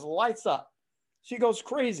Susie just lights up. She goes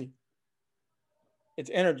crazy. It's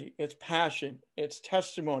energy, it's passion, it's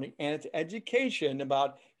testimony, and it's education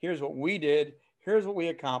about here's what we did, here's what we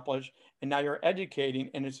accomplished, and now you're educating,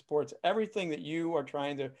 and it supports everything that you are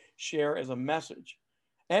trying to share as a message.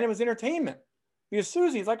 And it was entertainment because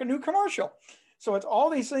Susie's like a new commercial. So it's all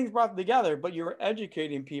these things brought together, but you're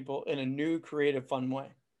educating people in a new, creative, fun way.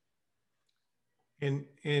 And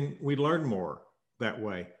we learn more that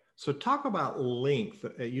way. So talk about length.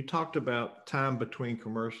 You talked about time between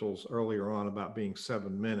commercials earlier on about being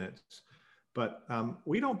 7 minutes, but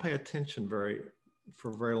we don't pay attention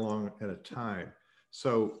for very long at a time.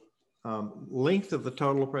 So length of the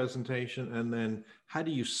total presentation, and then how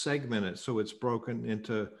do you segment it so it's broken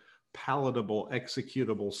into palatable,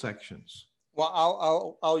 executable sections?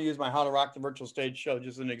 Well, I'll use my How to Rock the Virtual Stage show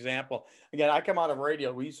just as an example. Again, I come out of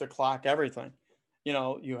radio. We used to clock everything.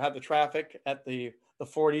 You have the traffic at the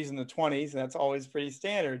 40s and the 20s, and that's always pretty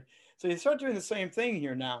standard. So you start doing the same thing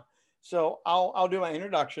here now. So I'll do my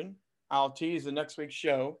introduction. I'll tease the next week's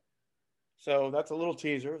show. So that's a little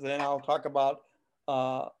teaser. Then I'll talk about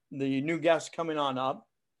the new guests coming on up.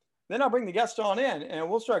 Then I'll bring the guests on in, and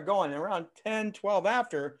we'll start going. And around 10, 12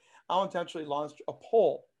 after, I'll intentionally launch a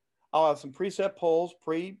poll. I'll have some preset polls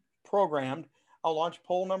pre-programmed. I'll launch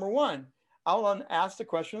poll number 1. I'll ask the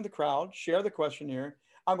question of the crowd, share the questionnaire.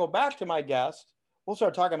 I'll go back to my guest. We'll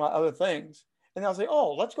start talking about other things. And they'll say,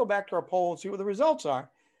 oh, let's go back to our poll and see what the results are.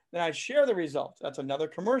 Then I share the results. That's another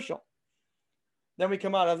commercial. Then we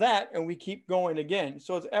come out of that and we keep going again.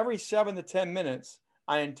 So it's every 7 to 10 minutes,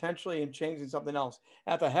 I intentionally am changing something else.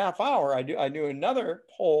 At the half hour, I do another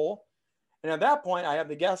poll. And at that point, I have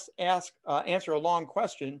the guests answer a long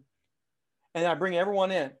question. And I bring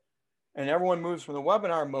everyone in. And everyone moves from the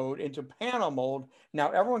webinar mode into panel mode.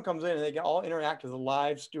 Now everyone comes in and they can all interact with the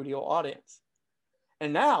live studio audience.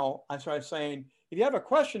 And now I started saying, If you have a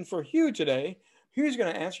question for Hugh today, Hugh's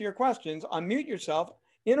going to answer your questions. Unmute yourself,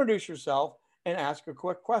 introduce yourself, and ask a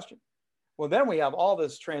quick question. Well, then we have all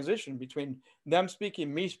this transition between them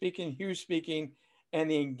speaking, me speaking, Hugh speaking,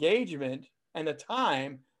 and the engagement and the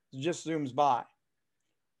time just zooms by.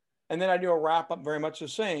 And then I do a wrap up very much the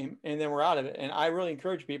same, and then we're out of it. And I really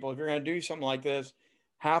encourage people, if you're going to do something like this,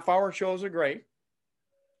 half-hour shows are great.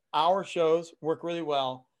 Hour shows work really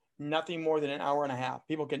well. Nothing more than an hour and a half.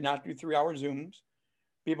 People cannot do 3-hour Zooms.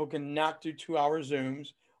 People cannot do 2-hour Zooms.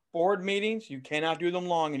 Board meetings, you cannot do them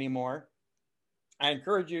long anymore. I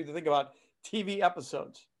encourage you to think about TV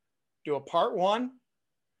episodes. Do a part 1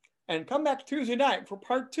 and come back Tuesday night for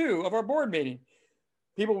part 2 of our board meeting.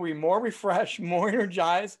 People will be more refreshed, more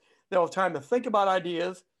energized. They'll have time to think about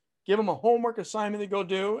ideas, give them a homework assignment to go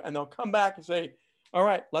do, and they'll come back and say, all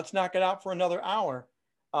right, let's knock it out for another hour.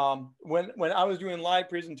 When I was doing live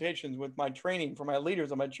presentations with my training for my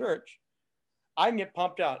leaders of my church, I can get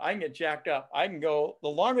pumped out. I can get jacked up. I can go, the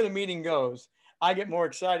longer the meeting goes, I get more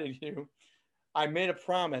excited. I made a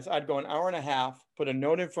promise. I'd go an hour and a half, put a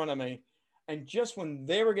note in front of me. And just when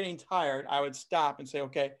they were getting tired, I would stop and say,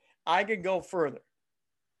 okay, I could go further,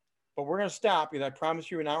 but we're going to stop because I promised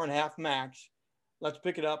you an hour and a half max. Let's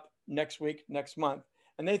pick it up next week, next month.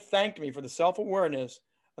 And they thanked me for the self-awareness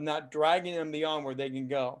of not dragging them beyond where they can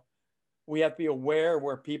go. We have to be aware of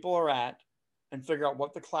where people are at and figure out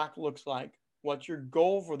what the clock looks like. What's your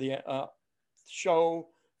goal for the show,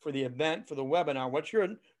 for the event, for the webinar? What's your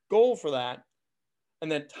goal for that? And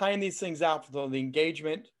then time these things out so the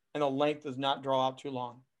engagement and the length does not draw out too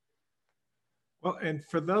long. Well, and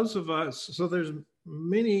for those of us, so there's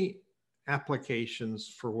many applications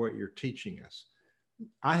for what you're teaching us.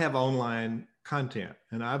 I have online content,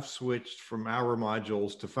 and I've switched from hour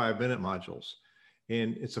modules to 5-minute modules.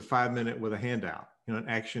 And it's a 5-minute with a handout, an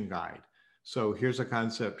action guide. So here's a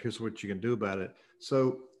concept, here's what you can do about it.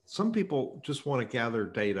 So some people just want to gather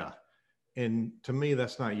data. And to me,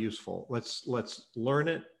 that's not useful. Let's learn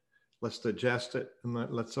it, let's digest it, and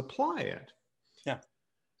let's apply it. Yeah.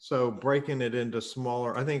 So breaking it into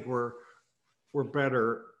smaller, I think we're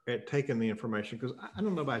better at taking the information, because I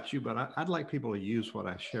don't know about you, but I'd like people to use what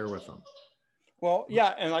I share with them. Well,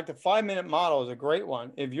 yeah. And like the 5-minute model is a great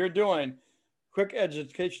one. If you're doing quick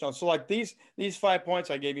educational, so like these 5 points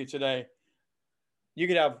I gave you today, you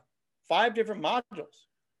could have 5 different modules.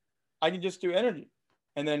 I can just do energy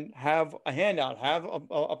and then have a handout, have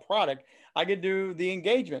a product. I could do the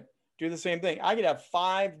engagement, do the same thing. I could have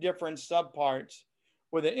 5 different subparts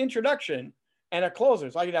with an introduction and a closer.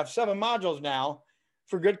 So I could have 7 modules now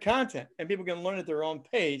for good content, and people can learn at their own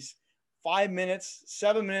pace. 5 minutes,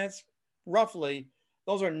 7 minutes, roughly.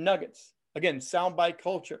 Those are nuggets. Again, soundbite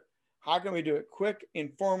culture. How can we do it quick,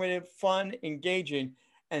 informative, fun, engaging,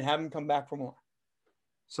 and have them come back for more?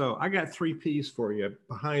 So I got 3 P's for you.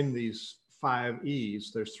 Behind these 5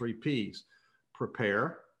 E's, there's 3 P's.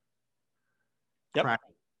 Prepare, yep.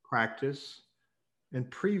 Practice, and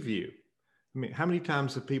preview. I mean, how many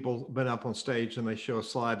times have people been up on stage and they show a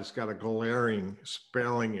slide that's got a glaring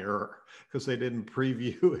spelling error because they didn't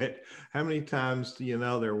preview it? How many times do you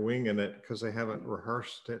know they're winging it because they haven't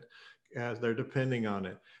rehearsed it as they're depending on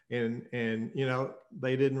it? And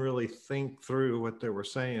they didn't really think through what they were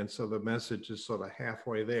saying. So the message is sort of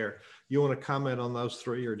halfway there. You want to comment on those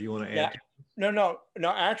 3, or do you want to add? No,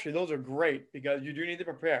 actually, those are great because you do need to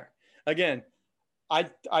prepare. Again, I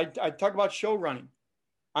talk about show running.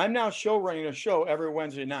 I'm now show running a show every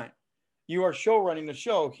Wednesday night. You are show running the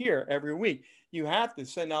show here every week. You have to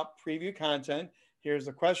send out preview content. Here's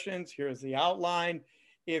the questions. Here's the outline.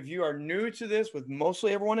 If you are new to this, with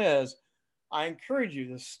mostly everyone is, I encourage you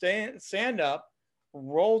to stand up,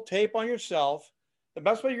 roll tape on yourself. The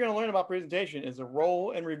best way you're going to learn about presentation is to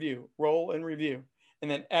roll and review, and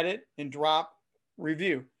then edit and drop,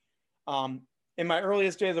 review. In my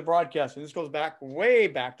earliest days of broadcasting, this goes back, way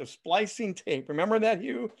back to splicing tape. Remember that,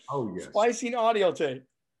 Hugh? Oh, yes. Splicing audio tape.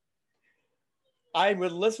 I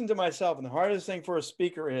would listen to myself, and the hardest thing for a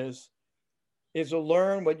speaker is to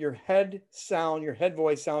learn what your head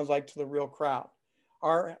voice sounds like to the real crowd.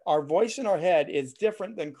 Our voice in our head is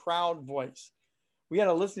different than crowd voice. We had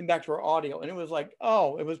to listen back to our audio, and it was like,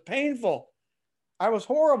 oh, it was painful. I was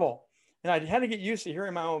horrible. And I had to get used to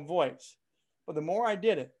hearing my own voice. But the more I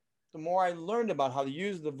did it, the more I learned about how to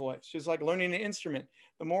use the voice, just like learning an instrument.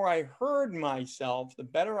 The more I heard myself, the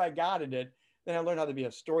better I got at it. Then I learned how to be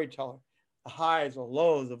a storyteller, the highs, the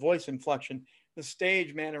lows, the voice inflection, the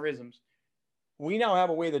stage mannerisms. We now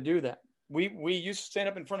have a way to do that. We used to stand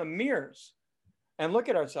up in front of mirrors and look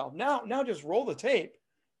at ourselves. Now just roll the tape,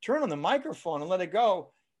 turn on the microphone and let it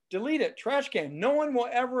go. Delete it, trash can. No one will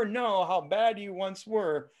ever know how bad you once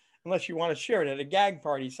were unless you want to share it at a gag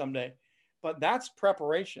party someday. But that's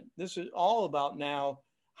preparation. This is all about now,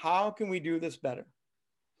 how can we do this better?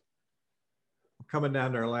 Coming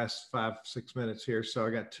down to our last 5, 6 minutes here. So I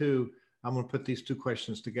got two. I'm going to put these two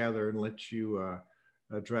questions together and let you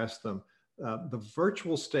address them. The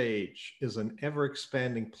virtual stage is an ever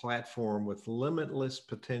expanding platform with limitless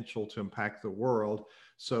potential to impact the world.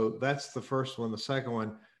 So that's the first one. The second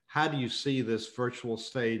one, how do you see this virtual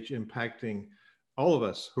stage impacting all of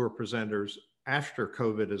us who are presenters after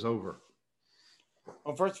COVID is over?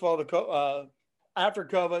 Well, first of all, after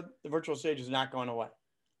COVID, the virtual stage is not going away.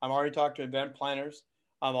 I've already talked to event planners.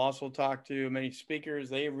 I've also talked to many speakers.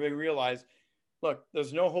 They really realize, look,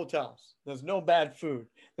 there's no hotels, there's no bad food,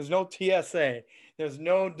 there's no TSA, there's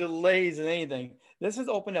no delays in anything. This has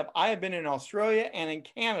opened up. I have been in Australia and in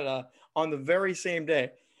Canada on the very same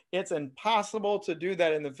day. It's impossible to do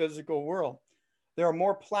that in the physical world. There are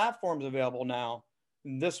more platforms available now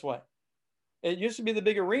this way. It used to be the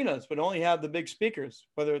big arenas, but only have the big speakers,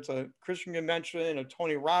 whether it's a Christian convention, a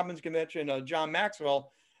Tony Robbins convention, a John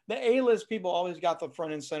Maxwell. The A-list people always got the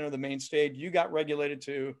front and center of the main stage. You got regulated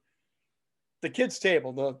to the kids'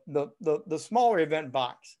 table, the smaller event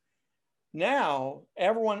box. Now,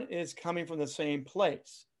 everyone is coming from the same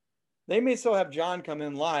place. They may still have John come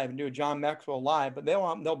in live and do a John Maxwell live, but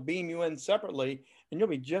they'll beam you in separately, and you'll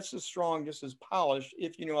be just as strong, just as polished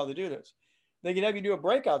if you know how to do this. They can have you do a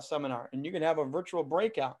breakout seminar, and you can have a virtual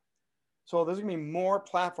breakout. So there's going to be more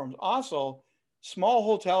platforms. Also, small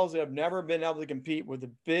hotels that have never been able to compete with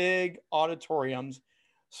the big auditoriums,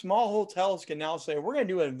 small hotels can now say, we're going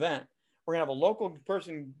to do an event. We're going to have a local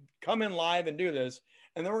person come in live and do this,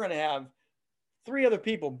 and then we're going to have 3 other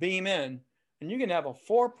people beam in, and you can have a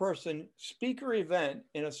 4-person speaker event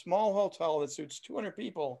in a small hotel that suits 200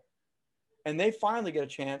 people, and they finally get a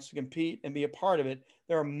chance to compete and be a part of it.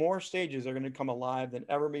 There are more stages that are going to come alive than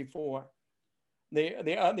ever before.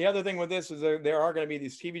 The other thing with this is there are going to be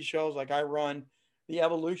these TV shows like I run. The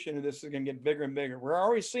evolution of this is going to get bigger and bigger. We're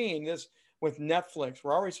already seeing this with Netflix.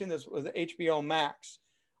 We're already seeing this with HBO Max.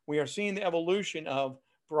 We are seeing the evolution of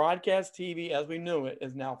broadcast TV as we knew it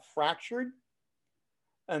is now fractured,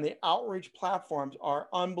 and the outreach platforms are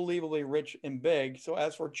unbelievably rich and big. So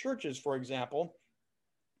as for churches, for example,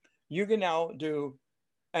 you can now do,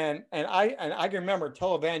 and I can remember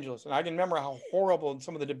televangelists, and I can remember how horrible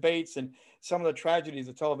some of the debates and some of the tragedies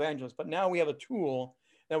of televangelists. But now we have a tool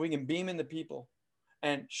that we can beam into people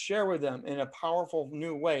and share with them in a powerful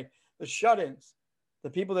new way. The shut-ins, the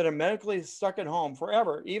people that are medically stuck at home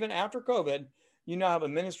forever, even after COVID, you now have a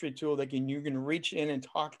ministry tool that you can reach in and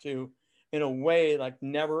talk to in a way like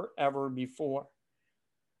never, ever before.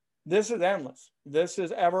 This is endless. This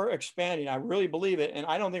is ever expanding. I really believe it. And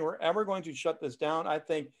I don't think we're ever going to shut this down. I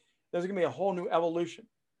think there's going to be a whole new evolution.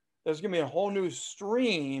 There's going to be a whole new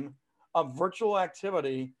stream of virtual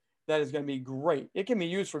activity that is going to be great. It can be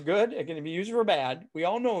used for good. It can be used for bad. We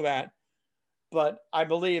all know that. But I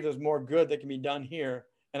believe there's more good that can be done here.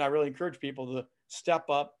 And I really encourage people to step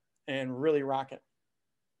up and really rock it.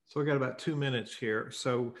 So we got about 2 minutes here.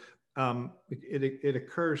 So it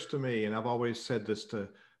occurs to me, and I've always said this to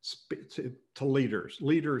leaders.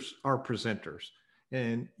 Leaders are presenters,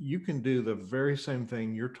 and you can do the very same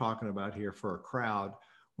thing you're talking about here for a crowd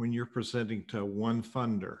when you're presenting to one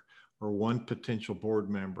funder or one potential board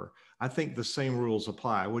member. I think the same rules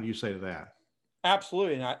apply. What do you say to that?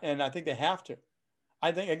 Absolutely, and I think they have to.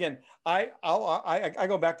 I think, again, I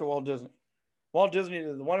go back to Walt Disney. Walt Disney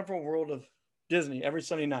is the wonderful world of Disney every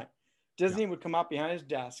Sunday night. Disney would come out behind his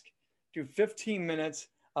desk, do 15 minutes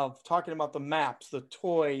of talking about the maps, the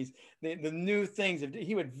toys, the new things.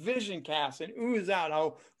 He would vision cast and ooze out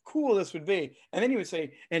how cool this would be. And then he would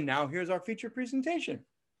say, and now here's our feature presentation.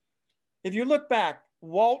 If you look back,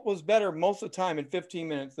 Walt was better most of the time in 15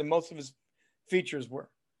 minutes than most of his features were.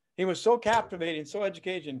 He was so captivating, so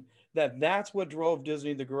educating, that's what drove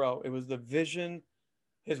Disney to grow. It was the vision,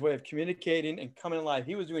 his way of communicating and coming alive.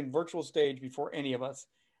 He was doing virtual stage before any of us.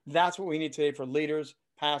 That's what we need today for leaders,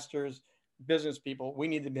 pastors, business people. We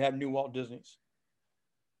need to have new Walt Disneys.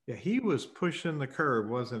 Yeah, he was pushing the curve,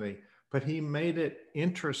 wasn't he? But he made it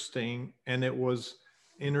interesting, and it was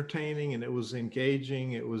entertaining, and it was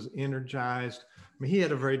engaging, it was energized. I mean, he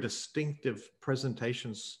had a very distinctive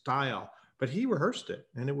presentation style, but he rehearsed it,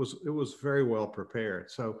 and it was very well prepared.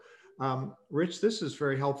 So, Rich, this is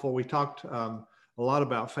very helpful. We talked a lot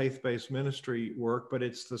about faith-based ministry work, but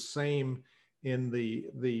it's the same in the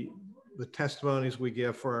testimonies we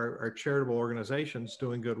give for our charitable organizations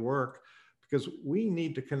doing good work, because we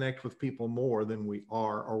need to connect with people more than we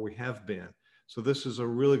are or we have been. So this is a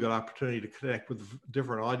really good opportunity to connect with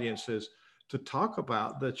different audiences to talk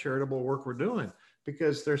about the charitable work we're doing,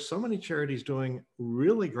 because there's so many charities doing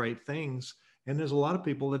really great things, and there's a lot of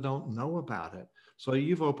people that don't know about it. So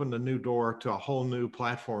you've opened a new door to a whole new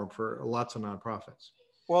platform for lots of nonprofits.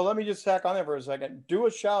 Well, let me just tack on there for a second. Do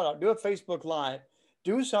a shout out, do a Facebook Live,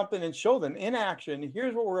 do something and show them in action.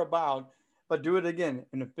 Here's what we're about, but do it again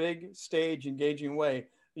in a big stage, engaging way.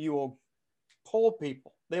 You will pull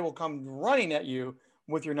people. They will come running at you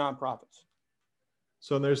with your nonprofits.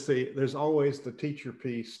 So there's always the teacher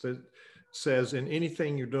piece that says in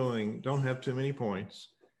anything you're doing, don't have too many points,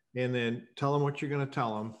 and then tell them what you're going to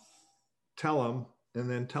tell them, and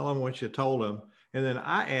then tell them what you told them. And then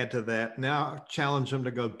I add to that, now challenge them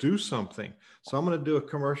to go do something. So I'm going to do a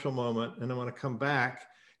commercial moment, and I'm going to come back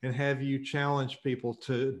and have you challenge people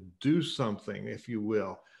to do something, if you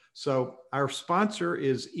will. So our sponsor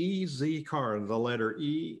is EZ Card, the letter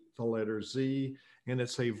E, the letter Z, and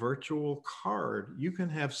it's a virtual card. You can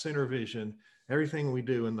have CenterVision, everything we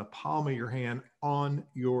do, in the palm of your hand on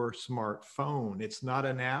your smartphone. It's not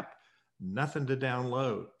an app, nothing to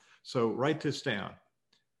download. So write this down.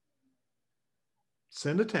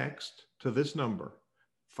 Send a text to this number,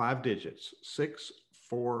 5 digits,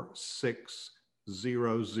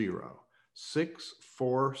 64600,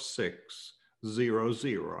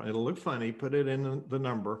 64600. It'll look funny, put it in the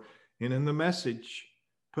number, and in the message,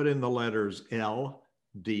 put in the letters LDR.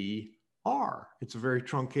 It's a very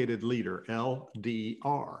truncated leader,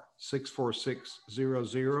 LDR,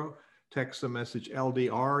 64600. Text the message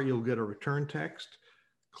LDR, you'll get a return text.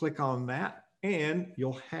 Click on that, and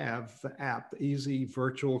you'll have the app, the Easy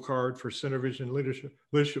Virtual Card for CenterVision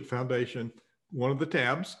Leadership Foundation. One of the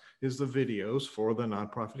tabs is the videos for the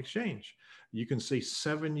Nonprofit Exchange. You can see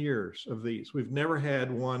 7 years of these. We've never had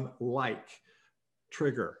one like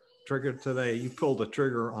Trigger today. You pulled the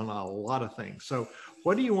trigger on a lot of things. So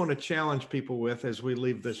what do you want to challenge people with as we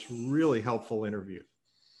leave this really helpful interview?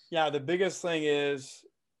 Yeah, the biggest thing is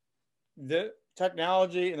the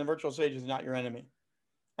technology and the virtual stage is not your enemy.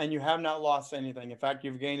 And you have not lost anything. In fact,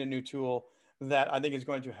 you've gained a new tool that I think is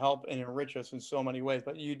going to help and enrich us in so many ways.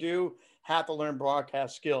 But you do have to learn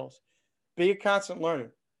broadcast skills. Be a constant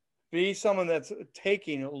learner. Be someone that's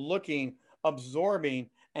taking, looking, absorbing,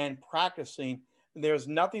 and practicing. There's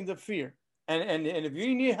nothing to fear. And if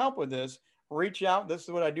you need help with this, reach out. This is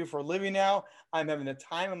what I do for a living now. I'm having the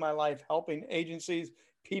time of my life helping agencies,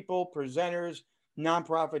 people, presenters,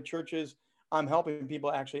 nonprofit churches. I'm helping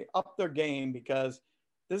people actually up their game, because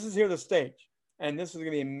this is here to stage, and this is going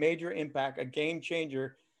to be a major impact, a game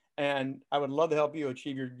changer. And I would love to help you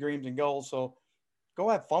achieve your dreams and goals. So go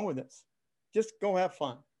have fun with this. Just go have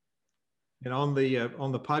fun. And on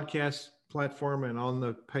the podcast platform and on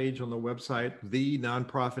the page on the website,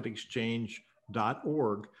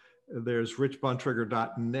 thenonprofitexchange.org, there's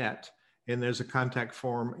richbontrager.net, and there's a contact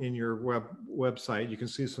form in your website. You can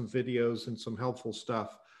see some videos and some helpful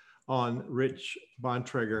stuff on Rich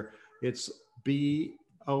Bontrager. It's BONTRAGER,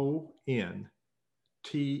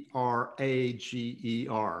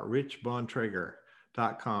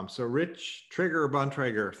 richbontrager.com. So Rich Trigger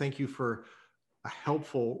Bontrager, thank you for a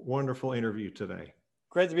helpful, wonderful interview today.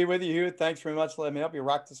 Great to be with you, Hugh. Thanks very much for letting me help you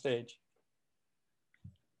rock the stage.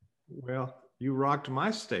 Well, you rocked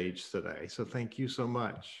my stage today, so thank you so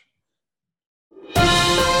much.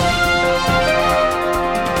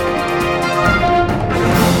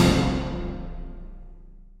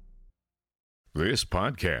 This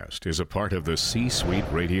podcast is a part of the C-Suite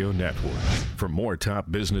Radio Network. For more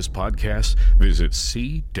top business podcasts, visit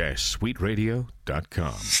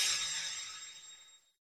c-suiteradio.com.